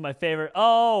 So my favorite...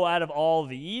 Oh, out of all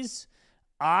these,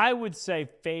 I would say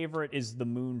favorite is the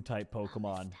Moon-type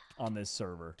Pokemon on this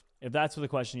server. If that's what the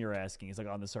question you're asking is, like,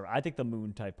 on the server. I think the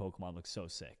Moon-type Pokemon looks so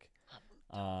sick.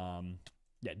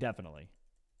 Yeah, definitely.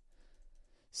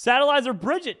 Satellizer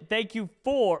Bridget, thank you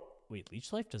for... Wait,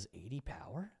 Leech Life does 80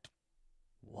 power?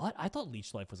 What? I thought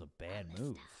Leech Life was a bad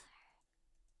move.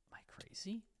 Am I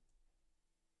crazy?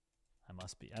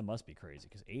 I must be crazy,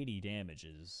 because 80 damage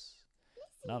is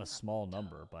not a small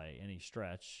number by any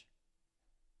stretch.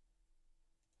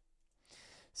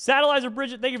 Satellizer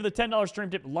Bridget, thank you for the $10 stream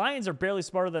tip. Lions are barely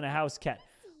smarter than a house cat.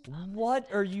 What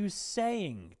are you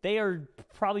saying? They are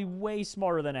probably way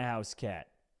smarter than a house cat.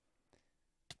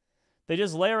 They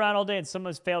just lay around all day and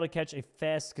sometimes fail to catch a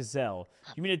fast gazelle.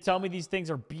 You mean to tell me these things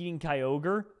are beating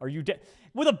Kyogre? Are you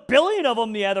with a billion of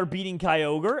them, yeah, they're beating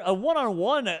Kyogre. A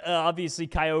one-on-one, obviously,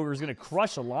 Kyogre is going to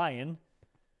crush a lion.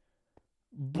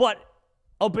 But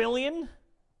a billion?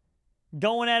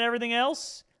 Going at everything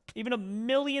else? Even a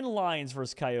million lions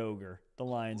versus Kyogre. The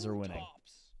lions are winning.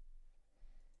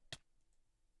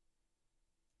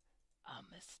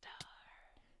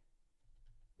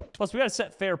 Plus, we got to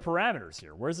set fair parameters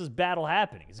here. Where's this battle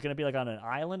happening? Is it going to be like on an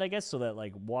island, I guess, so that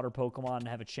like water Pokemon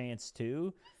have a chance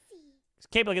too?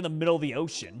 It can't be like in the middle of the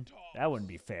ocean. That wouldn't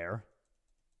be fair.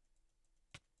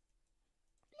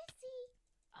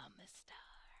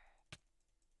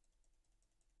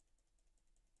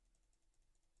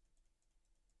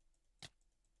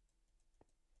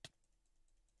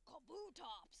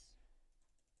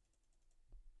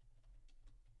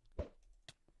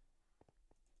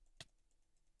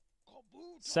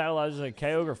 Satellites like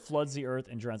Kyogre floods the earth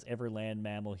and drowns every land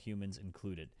mammal, humans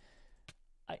included.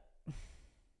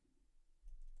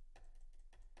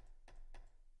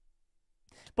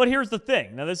 But here's the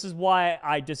thing. Now, this is why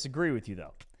I disagree with you,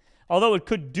 though. Although it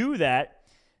could do that,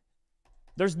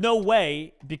 there's no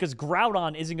way, because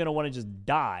Groudon isn't going to want to just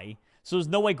die, so there's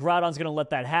no way Groudon's going to let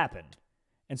that happen.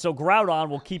 And so Groudon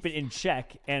will keep it in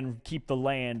check and keep the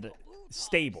land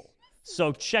stable.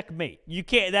 So checkmate. You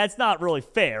can't. That's not really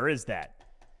fair, is that?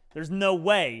 There's no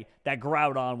way that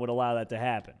Groudon would allow that to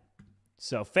happen.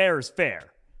 So fair is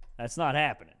fair. That's not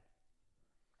happening.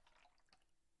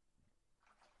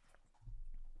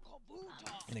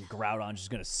 And then Groudon's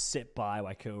just going to sit by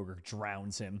while Kyogre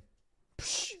drowns him.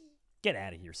 Psh, get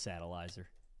out of here, Satellizer.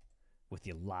 With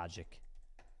your logic.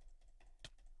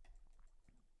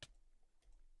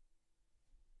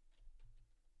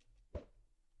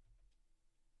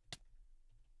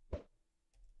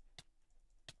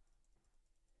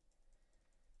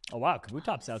 Oh, wow.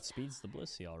 Kabutops outspeeds the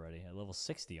Blissey already at level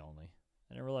 60 only.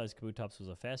 I didn't realize Kabutops was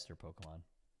a faster Pokemon.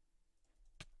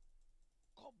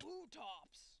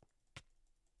 Kabutops.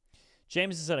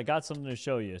 Jameson said, I got something to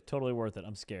show you. Totally worth it.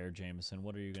 I'm scared, Jameson.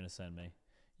 What are you going to send me?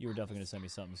 You were definitely going to send me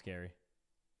something scary.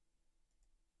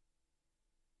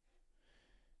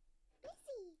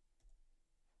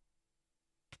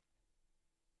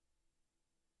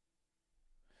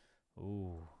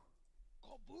 Ooh.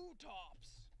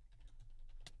 Kabutops.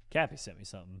 Cappy sent me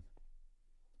something.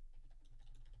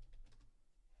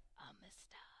 I'm a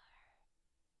star.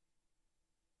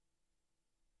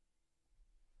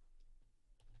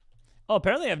 Oh,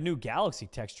 apparently they have new galaxy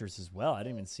textures as well. I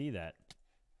didn't even see that.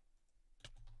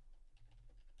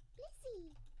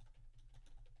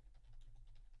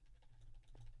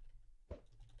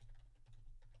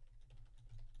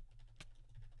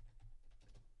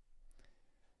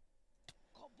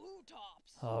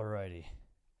 Kabutops. Alrighty.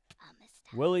 I'm a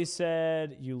star. Willie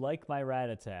said, you like my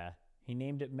Rattata. He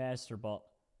named it Master Ball.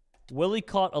 Willie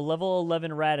caught a level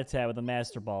 11 Rattata with a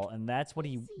Master Ball, and that's what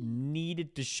he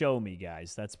needed to show me,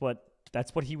 guys. That's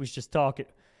what he was just talking.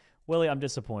 Willie, I'm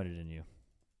disappointed in you.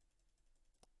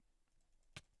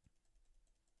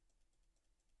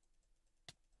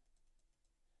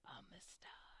 I'm a star.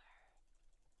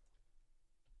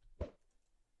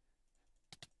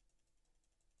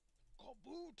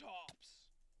 Kabutops.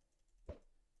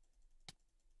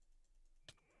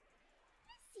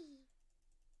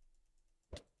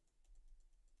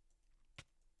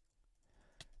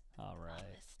 All right.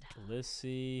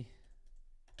 Blissey.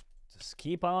 Just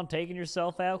keep on taking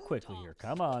yourself out quickly here.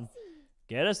 Come on.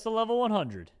 Get us to level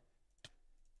 100.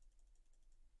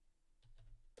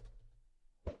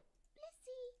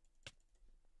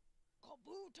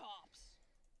 Kabutops.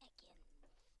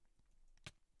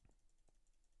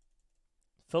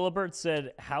 Philibert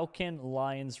said, how can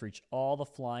lions reach all the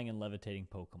flying and levitating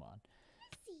Pokemon?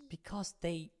 Because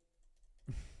they...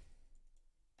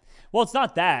 Well, it's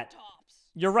not that.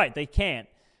 You're right, they can't.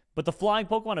 But the flying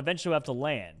Pokemon eventually have to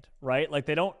land, right? Like,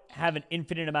 they don't have an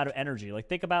infinite amount of energy. Like,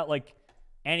 think about, like,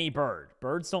 any bird.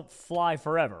 Birds don't fly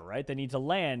forever, right? They need to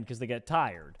land because they get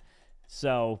tired.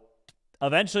 So,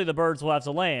 eventually the birds will have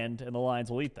to land, and the lions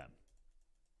will eat them.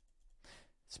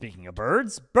 Speaking of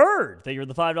birds, Bird, thank you for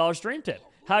the $5 stream tip.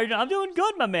 How are you doing? I'm doing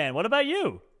good, my man. What about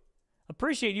you?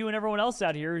 Appreciate you and everyone else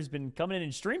out here who's been coming in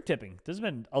and stream tipping. There's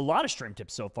been a lot of stream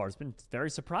tips so far. It's been very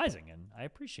surprising, and I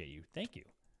appreciate you. Thank you.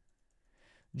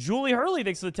 Julie Hurley,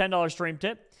 thanks for the $10 stream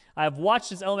tip. I have watched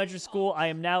since elementary school. I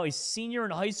am now a senior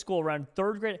in high school around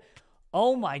 3rd grade.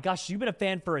 Oh my gosh, you've been a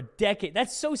fan for a decade.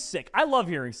 That's so sick. I love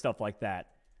hearing stuff like that.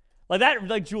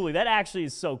 Like Julie, that actually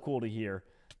is so cool to hear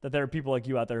that there are people like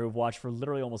you out there who have watched for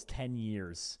literally almost 10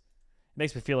 years. It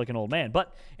makes me feel like an old man,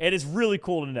 but it is really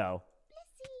cool to know.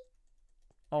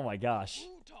 Oh my gosh.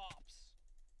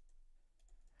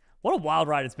 What a wild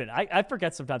ride it's been. I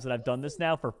forget sometimes that I've done this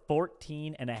now for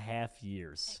 14 and a half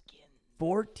years.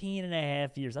 14 and a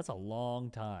half years. That's a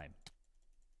long time.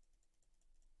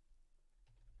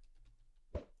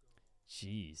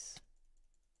 Jeez.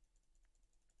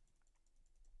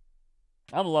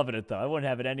 I'm loving it, though. I wouldn't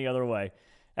have it any other way.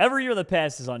 Every year that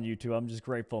passes on YouTube, I'm just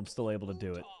grateful I'm still able to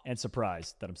do it. And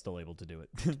surprised that I'm still able to do it.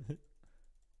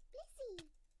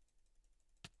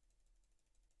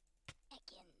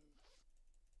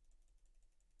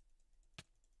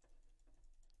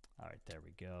 All right, there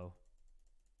we go.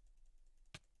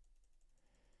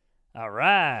 All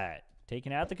right.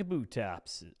 Taking out the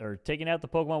Kabutops. Or taking out the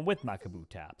Pokemon with my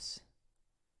Kabutops.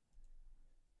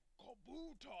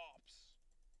 Kabutops.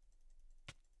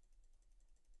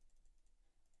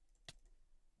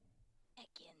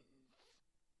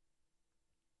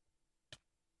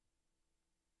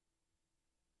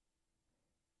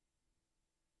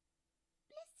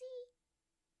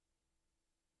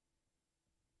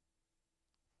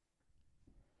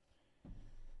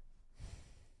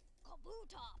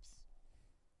 Kabutops.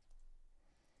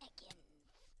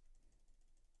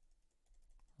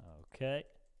 Okay.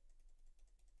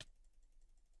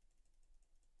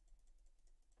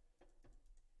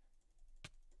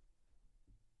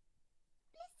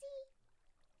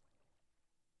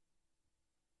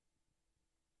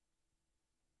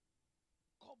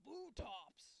 Kabutops.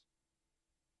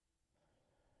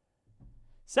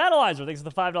 Satellizer, thanks for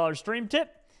the $5 stream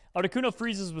tip. Articuno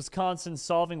freezes Wisconsin,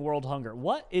 solving world hunger.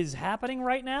 What is happening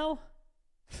right now?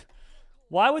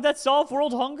 Why would that solve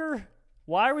world hunger?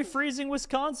 Why are we freezing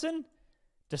Wisconsin?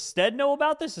 Does Stead know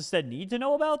about this? Does Stead need to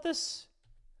know about this?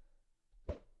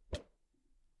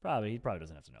 He probably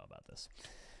doesn't have to know about this.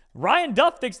 Ryan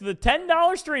Duff thanks for the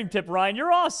 $10 stream tip. Ryan,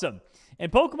 you're awesome.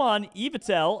 And Pokemon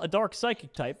Yveltal, a dark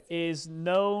psychic type, is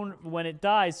known when it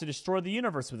dies to destroy the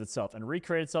universe with itself and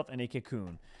recreate itself in a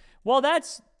cocoon. Well,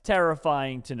 that's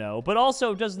terrifying to know, but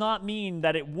also does not mean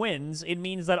that it wins. It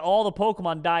means that all the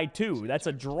Pokemon die too. That's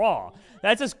a draw.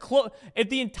 That's as close. If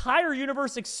the entire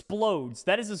universe explodes,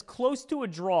 that is as close to a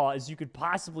draw as you could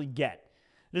possibly get.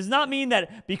 It does not mean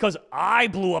that because I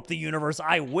blew up the universe,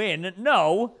 I win.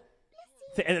 No.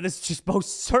 And it's just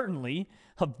most certainly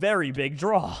a very big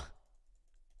draw.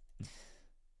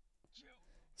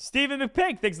 Stephen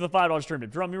McPink thanks for the $5 stream tip.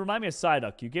 Drum, you remind me of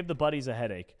Psyduck. You give the buddies a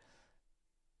headache.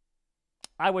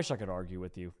 I wish I could argue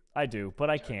with you. I do, but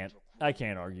I can't. I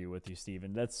can't argue with you,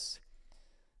 Steven.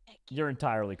 You're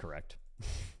entirely correct.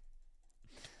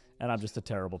 And I'm just a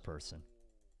terrible person.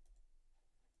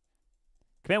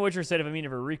 Command Witcher said if it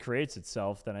recreates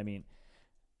itself, then I mean...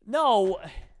 No!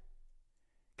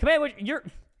 Command Witcher,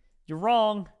 you're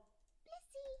wrong.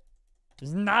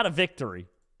 It's not a victory.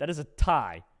 That is a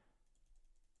tie.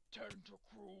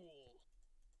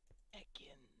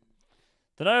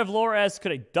 The Knight of Lore asks,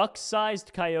 could a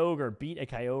duck-sized Kyogre beat a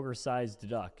Kyogre-sized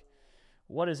duck?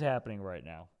 What is happening right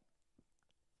now?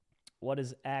 What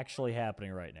is actually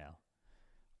happening right now?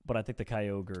 But I think the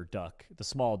Kyogre duck, the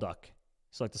small duck,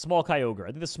 so like the small Kyogre, I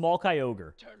think the small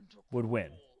Kyogre would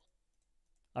win.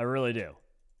 I really do.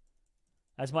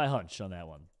 That's my hunch on that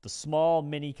one. The small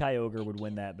mini Kyogre would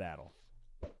win that battle.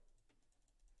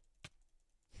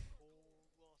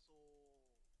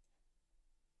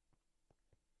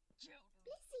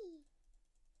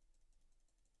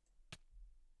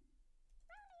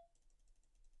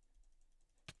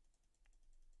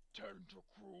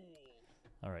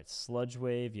 All right, Sludge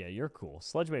Wave. Yeah, you're cool.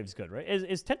 Sludge Wave's good, right?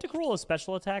 Is Tentacruel a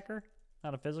special attacker?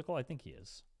 Not a physical? I think he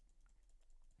is.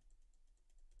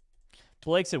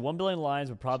 Blake said 1 billion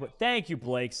lions would probably... Thank you,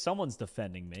 Blake. Someone's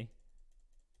defending me.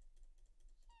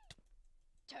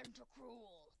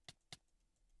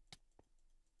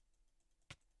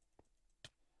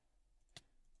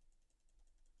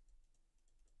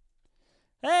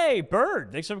 Hey,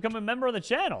 Bird. Thanks for becoming a member of the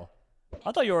channel.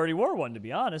 I thought you already were one, to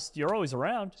be honest. You're always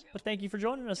around. But thank you for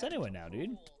joining us anyway now,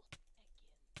 dude.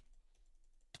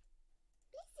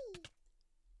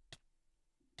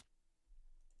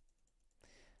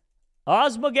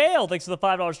 Ozma Gale, thanks for the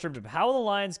 $5 stream tip. How will the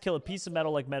lions kill a piece of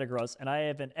metal like Metagross? And I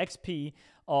have an XP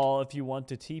all if you want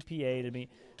to TPA to me.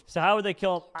 So how would they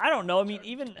kill him? I don't know. I mean,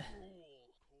 even...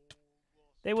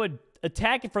 They would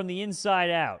attack it from the inside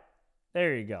out.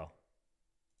 There you go.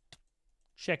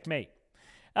 Checkmate.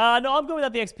 No, I'm going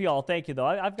without the XP all. Thank you, though.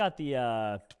 I've got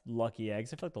the Lucky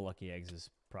Eggs. I feel like the Lucky Eggs is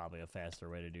probably a faster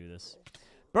way to do this.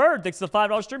 Bird, thanks for the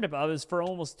 $5 stream tip. I was for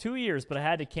almost 2 years, but I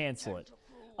had to cancel it.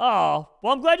 Oh,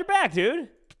 well, I'm glad you're back, dude.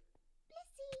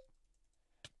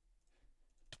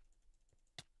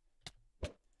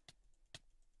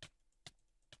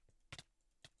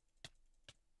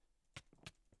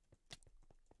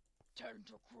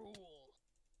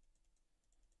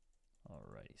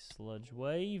 Alrighty, Sludge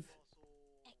Wave.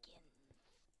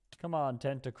 Come on,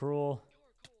 Tentacruel.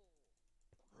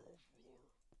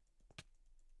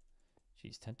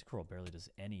 Jeez, Tentacruel barely does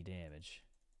any damage.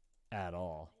 At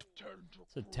all.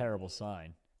 It's a terrible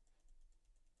sign.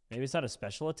 Maybe it's not a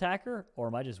special attacker, or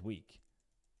am I just weak?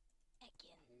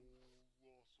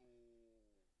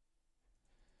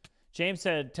 James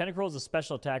said, Tentacruel is a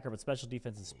special attacker, but special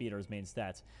defense and speed are his main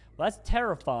stats. Well, that's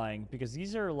terrifying, because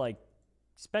these are, like,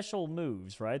 special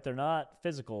moves, right? They're not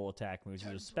physical attack moves.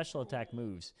 They're special attack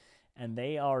moves. And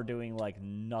they are doing, like,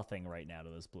 nothing right now to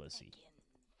this Blissey.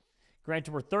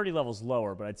 Granted, we're 30 levels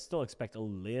lower, but I'd still expect a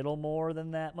little more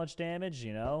than that much damage,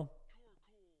 you know?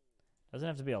 Doesn't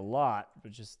have to be a lot,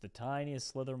 but just the tiniest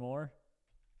slither more.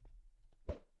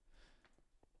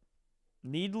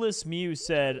 Needless Mew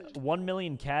said 1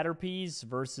 million Caterpies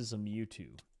versus a Mewtwo.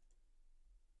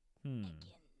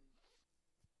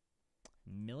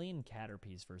 Million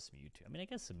Caterpies versus Mewtwo. I mean, I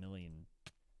guess a million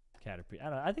Caterpie.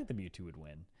 I don't know. I think the Mewtwo would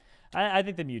win. I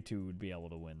think the Mewtwo would be able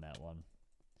to win that one.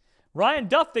 Ryan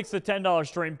Duff thanks for the $10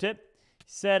 stream tip. He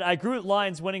said, I grew at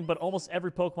Lions winning, but almost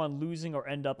every Pokemon losing or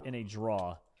end up in a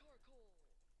draw.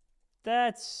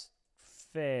 That's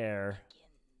fair.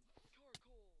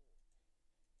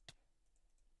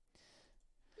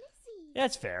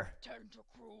 That's fair.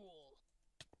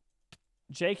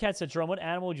 J-Cat said, Jerome, what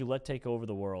animal would you let take over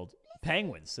the world?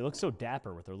 Penguins. They look so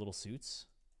dapper with their little suits.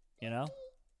 You know?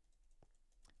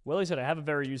 Willie said, I have a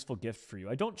very useful gift for you.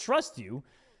 I don't trust you.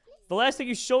 The last thing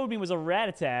you showed me was a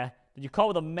Rattata that you caught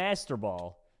with a Master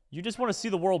Ball. You just want to see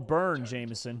the world burn,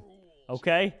 Jameson.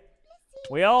 Okay?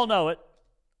 We all know it.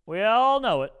 We all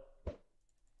know it.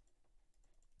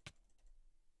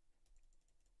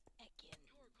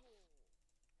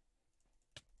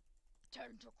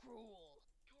 Tentacruel.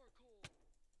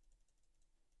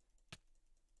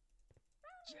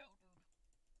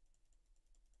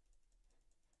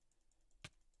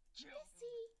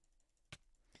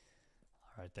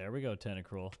 All right, there we go,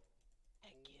 Tentacruel.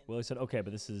 Willie said, okay,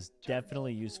 but this is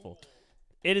definitely useful.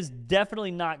 It is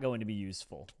definitely not going to be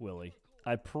useful, Willie.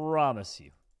 I promise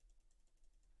you.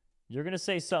 You're going to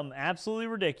say something absolutely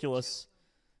ridiculous,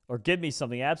 or give me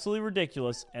something absolutely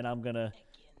ridiculous, and I'm going to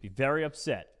be very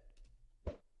upset.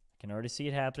 I can already see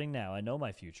it happening now. I know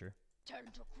my future.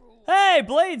 Hey,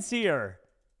 Blade's here.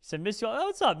 He said, miss you all. Oh,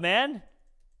 what's up, man?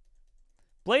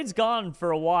 Blade's gone for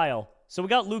a while, so we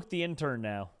got Luke the intern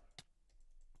now.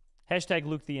 Hashtag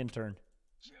Luke the intern.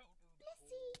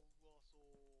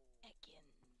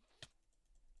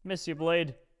 Miss you,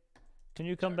 Blade. Can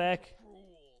you come back?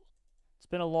 It's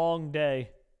been a long day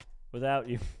without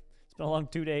you. It's been a long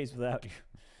 2 days without you.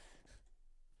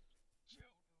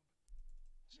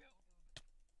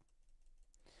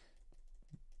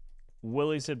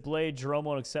 Willie said, Blade, Jerome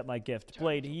won't accept my gift.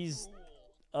 Blade, he's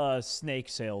a snake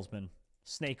salesman.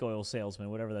 Snake oil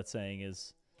salesman, whatever that saying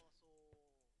is.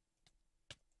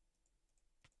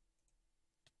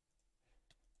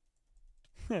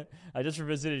 I just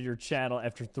revisited your channel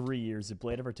after 3 years. Did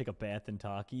Blade ever take a bath in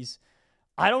Takis?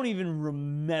 I don't even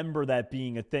remember that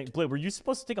being a thing. Blade, were you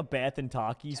supposed to take a bath in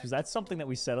Takis? Was that something that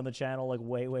we said on the channel like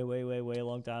way a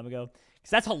long time ago?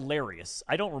 Because that's hilarious.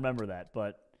 I don't remember that,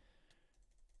 but...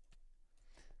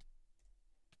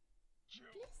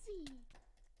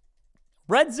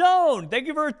 Red Zone! Thank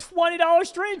you for a $20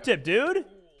 stream tip, dude!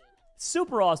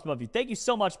 Super awesome of you. Thank you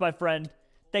so much, my friend.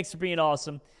 Thanks for being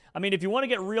awesome. I mean, if you want to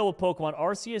get real with Pokemon,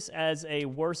 Arceus has a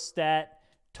worse stat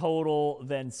total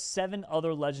than 7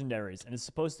 other legendaries, and is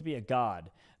supposed to be a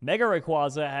god. Mega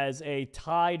Rayquaza has a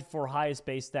tied for highest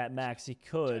base stat max he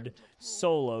could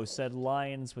solo, said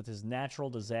Lions with his natural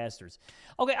disasters.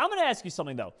 Okay, I'm going to ask you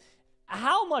something, though.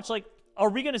 How much, like, are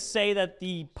we going to say that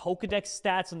the Pokedex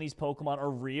stats on these Pokemon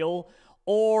are real,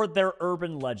 or they're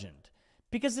urban legend?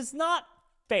 Because it's not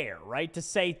fair, right, to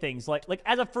say things like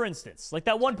as a for instance, like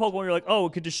that one Pokemon you're like, oh,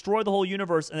 it could destroy the whole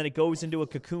universe, and then it goes into a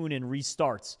cocoon and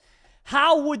restarts.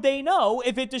 How would they know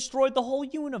if it destroyed the whole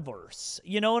universe?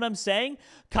 You know what I'm saying?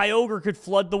 Kyogre could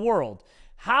flood the world.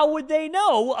 How would they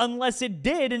know unless it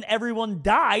did and everyone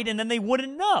died, and then they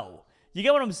wouldn't know? You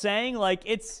get what I'm saying? Like,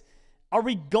 it's... Are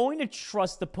we going to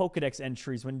trust the Pokedex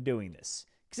entries when doing this?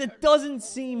 Because it doesn't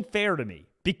seem fair to me.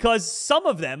 Because some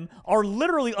of them are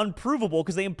literally unprovable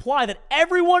because they imply that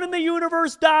everyone in the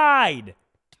universe died.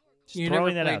 You never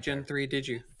played Gen 3, did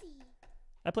you?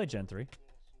 I played Gen 3.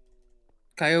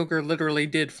 Kyogre literally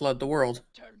did flood the world.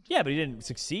 Yeah, but he didn't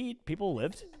succeed. People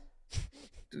lived.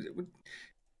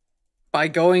 By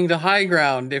going to high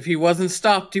ground. If he wasn't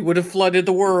stopped, he would have flooded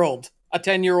the world. A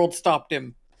 10-year-old stopped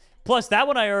him. Plus, that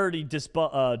one I already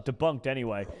debunked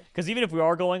anyway. Because even if we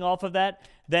are going off of that,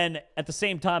 then at the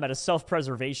same time, out of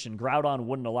self-preservation, Groudon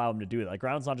wouldn't allow him to do that. Like,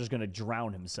 Groudon's not just going to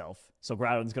drown himself. So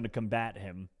Groudon's going to combat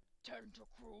him.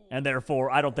 And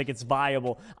therefore, I don't think it's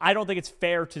viable. I don't think it's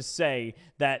fair to say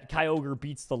that Kyogre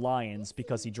beats the Lions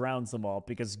because he drowns them all.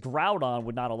 Because Groudon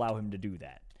would not allow him to do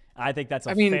that. I think that's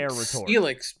a fair retort.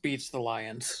 Steelix beats the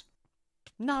Lions.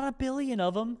 Not a billion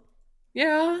of them.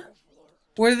 Yeah.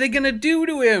 What are they gonna do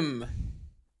to him?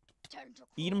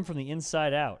 Eat him from the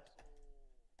inside out.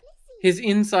 His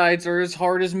insides are as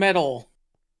hard as metal.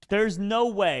 There's no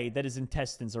way that his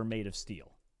intestines are made of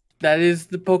steel. That is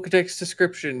the Pokedex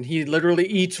description. He literally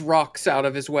eats rocks out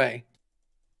of his way.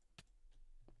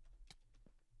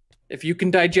 If you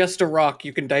can digest a rock,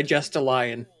 you can digest a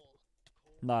lion.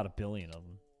 Not a billion of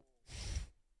them.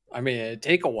 I mean, it'd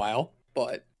take a while,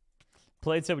 but...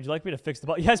 Blade said, would you like me to fix the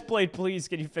bot? Yes, Blade, please.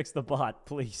 Can you fix the bot,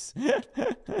 please?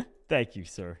 Thank you,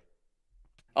 sir.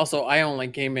 Also, I only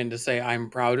came in to say I'm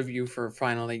proud of you for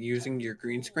finally using your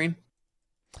green screen.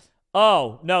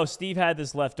 Oh, no, Steve had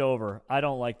this left over. I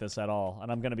don't like this at all,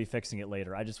 and I'm going to be fixing it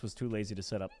later. I just was too lazy to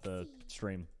set up the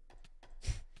stream.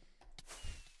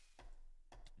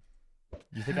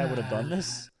 You think I would have done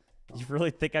this? You really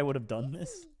think I would have done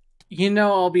this? You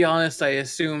know, I'll be honest, I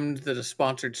assumed that a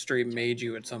sponsored stream made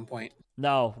you at some point.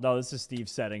 No, this is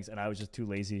Steve's settings, and I was just too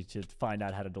lazy to find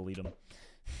out how to delete them.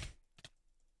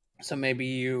 So maybe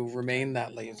you remain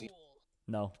that lazy.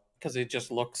 No. Because it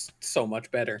just looks so much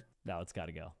better. No, it's got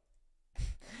to go.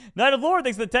 Knight of Lore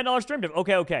thanks for the $10 stream tip.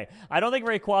 Okay. I don't think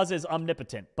Rayquaza is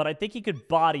omnipotent, but I think he could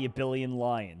body a billion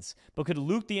lions. But could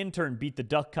Luke the Intern beat the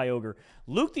Duck Kyogre?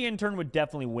 Luke the Intern would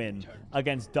definitely win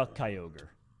against Duck Kyogre.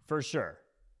 For sure.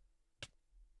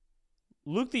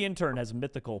 Luke the Intern has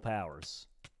mythical powers.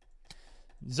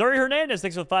 Zuri Hernandez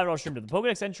thanks for the $5 stream tip. The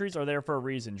Pokedex entries are there for a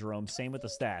reason, Jerome. Same with the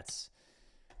stats.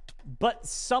 But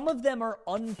some of them are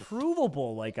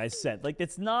unprovable, like I said. Like,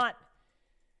 it's not...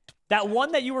 That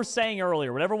one that you were saying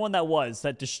earlier, whatever one that was,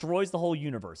 that destroys the whole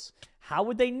universe. How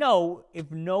would they know if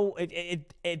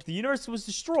the universe was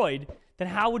destroyed, then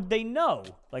how would they know?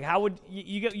 Like, how would...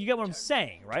 You get what I'm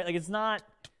saying, right? Like, it's not...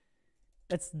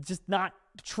 That's just not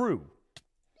true.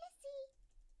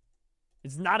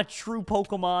 It's not a true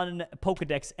Pokemon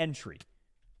Pokedex entry.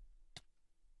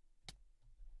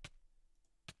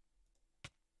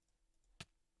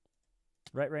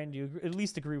 Right, Rand? Do you at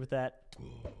least agree with that?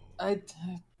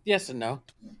 Yes and no.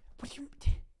 What do you...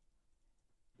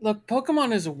 Look,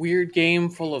 Pokemon is a weird game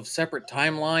full of separate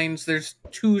timelines. There's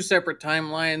 2 separate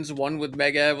timelines, one with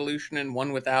Mega Evolution and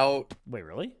one without. Wait,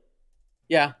 really?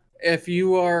 Yeah. If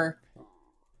you are...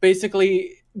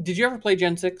 Basically, did you ever play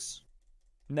Gen 6?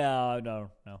 No.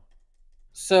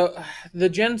 So, the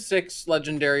Gen 6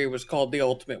 Legendary was called the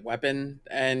Ultimate Weapon,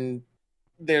 and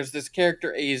there's this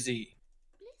character, AZ.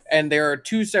 And there are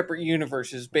 2 separate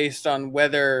universes based on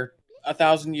whether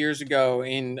 1,000 years ago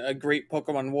in a great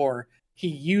Pokemon War, he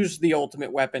used the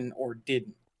ultimate weapon or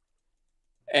didn't.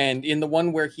 And in the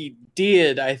one where he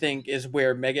did, I think, is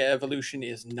where Mega Evolution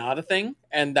is not a thing.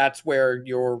 And that's where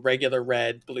your regular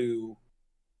red, blue,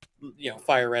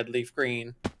 fire red, leaf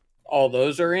green, all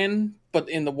those are in. But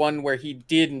in the one where he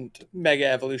didn't, Mega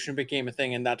Evolution became a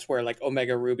thing. And that's where like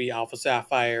Omega Ruby, Alpha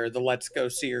Sapphire, the Let's Go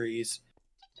series,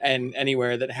 and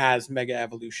anywhere that has Mega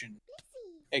Evolution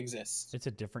exists. It's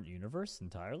a different universe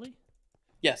entirely?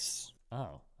 Yes.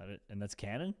 Oh, and that's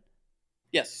canon?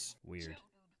 Yes. Weird.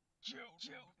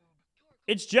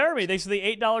 It's Jeremy. Thanks for the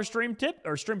 $8 stream tip,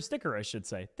 or stream sticker, I should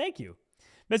say. Thank you.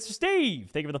 Mr. Steve,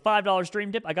 thank you for the $5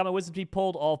 stream tip. I got my wisdom teeth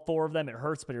pulled, all 4 of them. It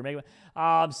hurts, but you're making...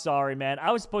 I'm sorry, man.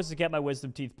 I was supposed to get my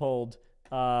wisdom teeth pulled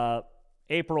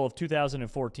April of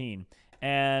 2014,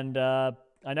 and I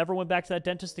never went back to that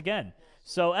dentist again.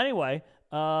 So anyway,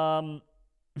 but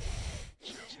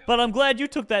I'm glad you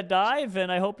took that dive, and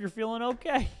I hope you're feeling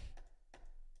okay.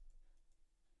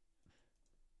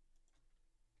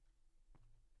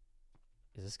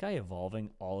 Is this guy evolving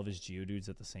all of his Geodudes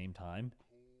at the same time?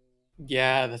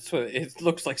 Yeah, that's what it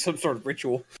looks like, some sort of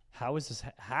ritual. How is this?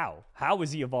 How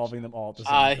is he evolving them all at the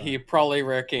same time? He probably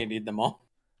rare candied them all.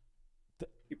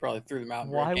 He probably threw them out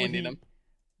and rare candied them.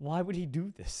 Why would he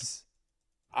do this?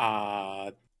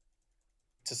 To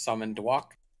summon to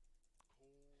walk.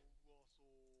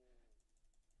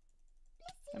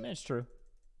 I mean, it's true.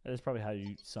 That is probably how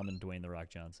you summon Dwayne The Rock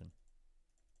Johnson.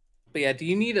 But yeah, do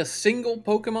you need a single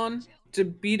Pokemon to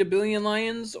beat a billion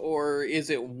lions, or is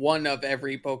it one of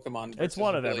every Pokemon? It's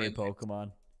one of every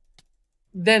Pokemon.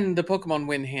 Then the Pokemon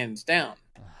win hands down.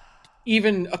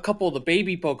 Even a couple of the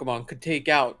baby Pokemon could take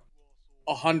out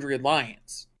 100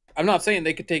 lions. I'm not saying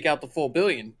they could take out the full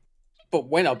billion, but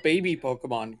when a baby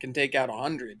Pokemon can take out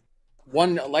 100,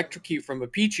 one Electrocute from a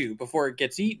Pichu before it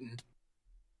gets eaten,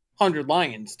 100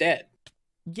 lions dead.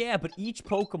 Yeah, but each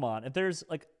Pokemon, if there's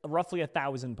like roughly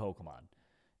 1,000 Pokemon,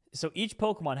 so each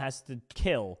Pokemon has to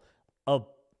kill a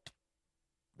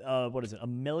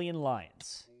million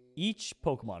lions. Each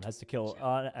Pokemon has to kill,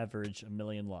 on average, 1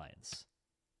 million lions.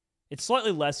 It's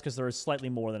slightly less because there is slightly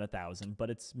more than 1,000, but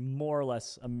it's more or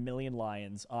less 1 million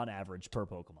lions on average per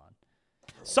Pokemon.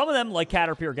 Some of them, like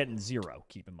Caterpie, are getting 0,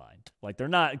 keep in mind. Like,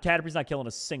 Caterpie's not killing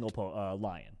a single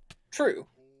lion. True.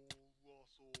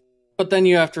 But then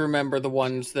you have to remember the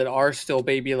ones that are still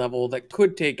baby level that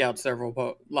could take out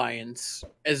several lions,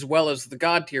 as well as the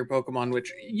god tier Pokemon,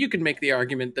 which you could make the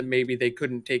argument that maybe they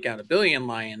couldn't take out 1 billion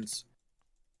lions.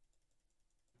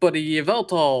 But a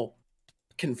Yveltal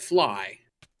can fly.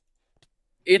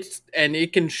 And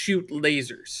it can shoot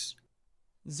lasers.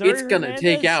 It's gonna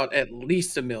take out at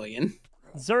least 1 million.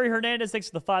 Zuri Hernandez, thanks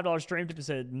for the $5 stream tip. It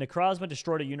said Necrozma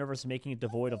destroyed a universe, making it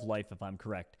devoid of life, if I'm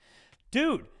correct.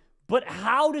 Dude, but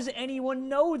how does anyone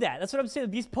know that? That's what I'm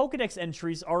saying. These Pokedex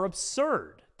entries are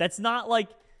absurd. That's not like...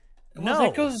 Well,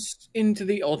 that goes into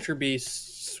the Ultra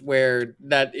Beasts, where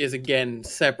that is, again,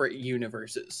 separate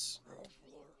universes.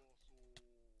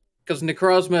 Because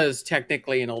Necrozma is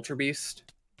technically an Ultra Beast.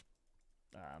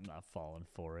 I'm not falling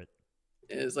for it.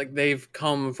 It's like they've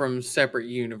come from separate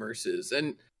universes.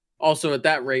 And also at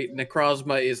that rate,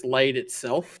 Necrozma is light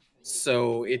itself,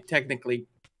 so it technically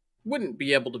wouldn't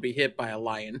be able to be hit by a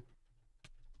lion.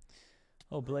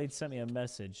 Oh, Blade sent me a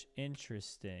message.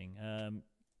 Interesting.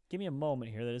 Give me a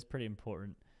moment here. That is pretty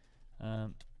important.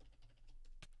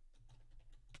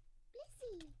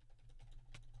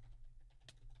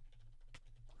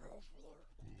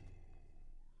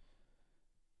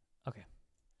 Okay.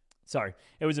 Sorry.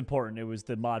 It was important. It was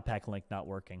the mod pack link not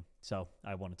working. So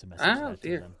I wanted to message that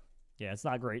to them. Yeah, it's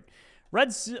not great.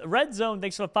 Red Zone,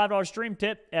 thanks for the $5 stream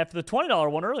tip. After the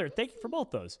 $20 one earlier, thank you for both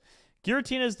those.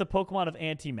 Giratina is the Pokemon of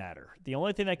antimatter. The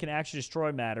only thing that can actually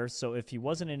destroy matter, so if he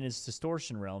wasn't in his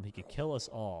distortion realm, he could kill us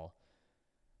all.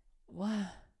 What?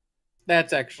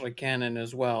 That's actually canon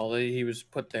as well. He was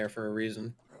put there for a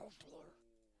reason.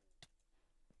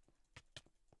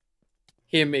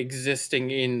 Him existing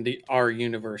in our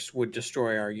universe would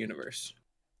destroy our universe.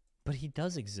 But he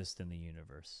does exist in the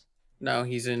universe. No,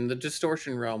 he's in the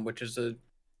distortion realm, which is a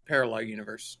parallel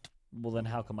universe. Well, then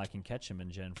how come I can catch him in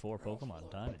Gen 4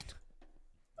 Pokemon Diamond?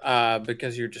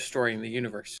 Because you're destroying the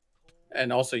universe.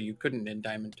 And also, you couldn't in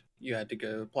Diamond. You had to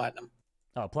go Platinum.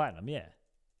 Oh, Platinum, yeah.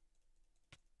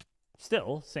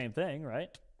 Still, same thing, right?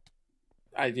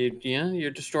 Yeah, you're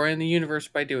destroying the universe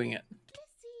by doing it.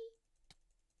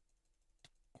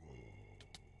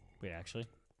 Wait, actually?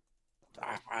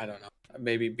 I don't know.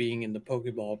 Maybe being in the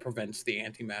Pokeball prevents the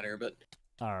antimatter, but...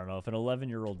 I don't know. If an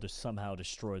 11-year-old just somehow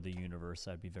destroyed the universe,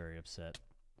 I'd be very upset.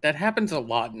 That happens a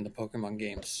lot in the Pokemon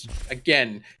games.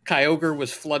 Again, Kyogre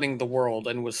was flooding the world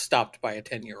and was stopped by a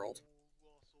 10-year-old.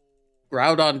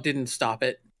 Groudon didn't stop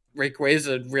it.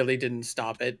 Rayquaza really didn't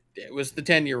stop it. It was the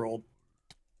 10-year-old.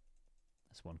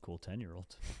 That's one cool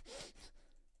 10-year-old.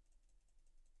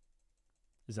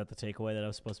 Is that the takeaway that I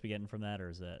was supposed to be getting from that, or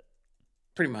is that...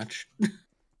 Pretty much.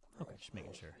 Okay, just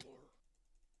making sure.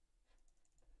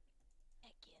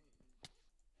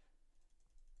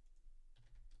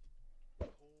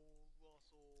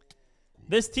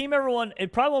 This team, everyone,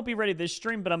 it probably won't be ready this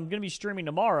stream, but I'm going to be streaming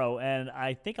tomorrow, and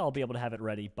I think I'll be able to have it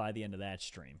ready by the end of that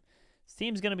stream. This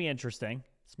team's going to be interesting.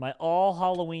 It's my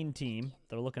all-Halloween team.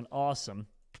 They're looking awesome.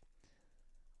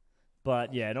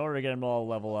 But, yeah, in order to get them all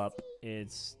level up,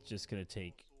 it's just going to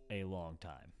take a long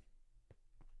time.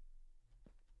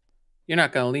 You're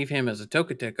not going to leave him as a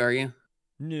Togetic, are you?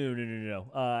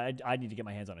 No. I need to get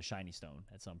my hands on a shiny stone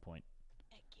at some point.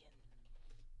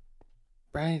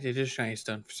 Right, it is Shiny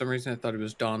Stone. For some reason, I thought it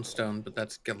was Dawnstone, but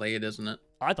that's Gallade, isn't it?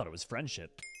 I thought it was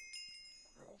Friendship.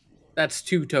 That's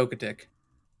 2 Togetic.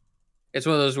 It's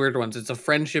one of those weird ones. It's a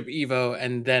Friendship Evo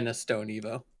and then a Stone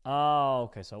Evo. Oh,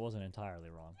 okay, so I wasn't entirely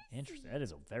wrong. Interesting. That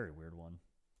is a very weird one.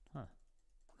 Huh.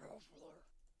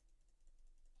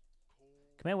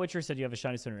 Command Witcher said you have a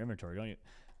shiny stone in your inventory, don't you?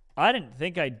 I didn't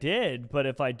think I did, but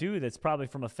if I do, that's probably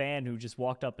from a fan who just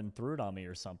walked up and threw it on me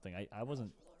or something. I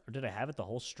wasn't... Or did I have it the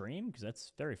whole stream? Because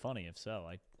that's very funny if so.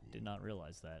 I did not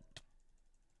realize that.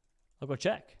 I'll go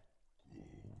check.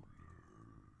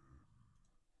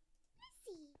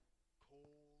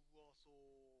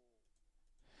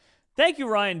 Thank you,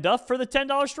 Ryan Duff, for the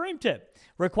 $10 stream tip.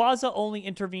 Rayquaza only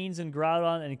intervenes in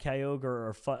Groudon and Kyogre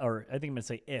are or I think I'm going to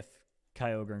say if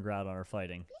Kyogre and Groudon are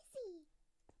fighting.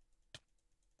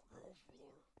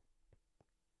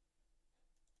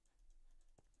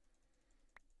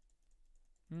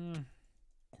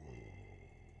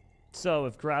 So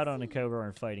if Groudon and Kyogre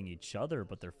aren't fighting each other,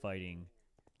 but they're fighting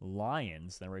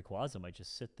lions, then Rayquaza might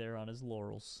just sit there on his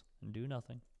laurels and do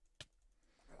nothing.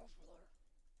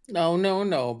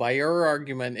 No. By your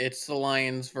argument, it's the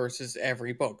lions versus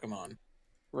every Pokemon.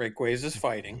 Rayquaza's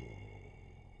fighting.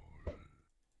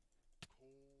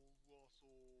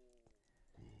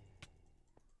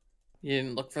 You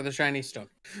didn't look for the shiny stone.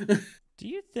 Do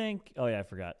you think... Oh, yeah, I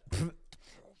forgot.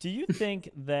 Do you think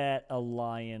that a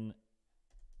lion...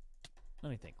 Let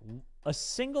me think. A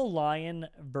single lion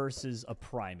versus a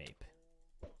Primeape.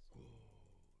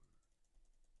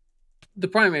 The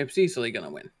Primeape's easily going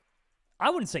to win.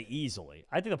 I wouldn't say easily.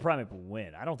 I think the Primeape will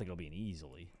win. I don't think it'll be an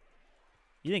easily.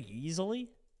 You think easily?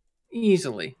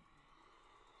 Easily.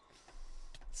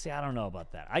 See, I don't know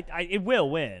about that. It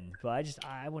will win, but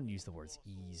I wouldn't use the words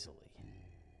easily.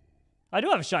 I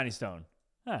do have a shiny stone.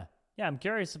 Huh. Yeah, I'm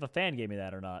curious if a fan gave me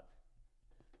that or not.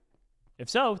 If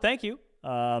so, thank you.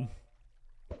 Here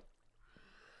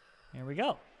we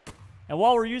go. And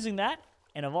while we're using that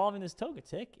and evolving this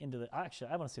Togetic into the...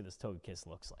 Actually, I want to see what this Togekiss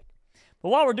looks like. But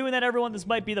while we're doing that, everyone, this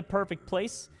might be the perfect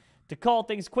place to call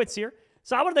things quits here.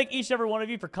 So I want to thank each and every one of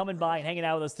you for coming by and hanging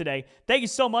out with us today. Thank you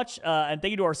so much, and thank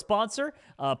you to our sponsor,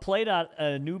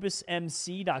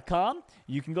 play.anubismc.com.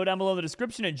 You can go down below in the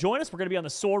description and join us. We're going to be on the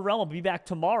Sword Realm. I'll be back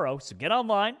tomorrow, so get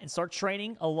online and start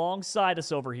training alongside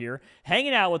us over here,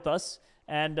 hanging out with us.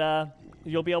 And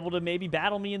you'll be able to maybe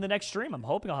battle me in the next stream. I'm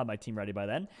hoping I'll have my team ready by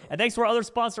then. And thanks to our other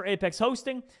sponsor, Apex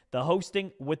Hosting, the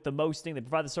hosting with the mosting. They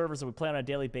provide the servers that we play on a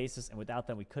daily basis, and without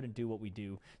them, we couldn't do what we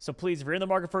do. So please, if you're in the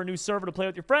market for a new server to play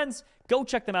with your friends, go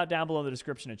check them out down below in the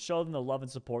description and show them the love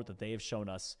and support that they have shown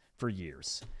us for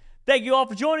years. Thank you all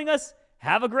for joining us.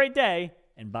 Have a great day,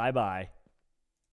 and bye-bye.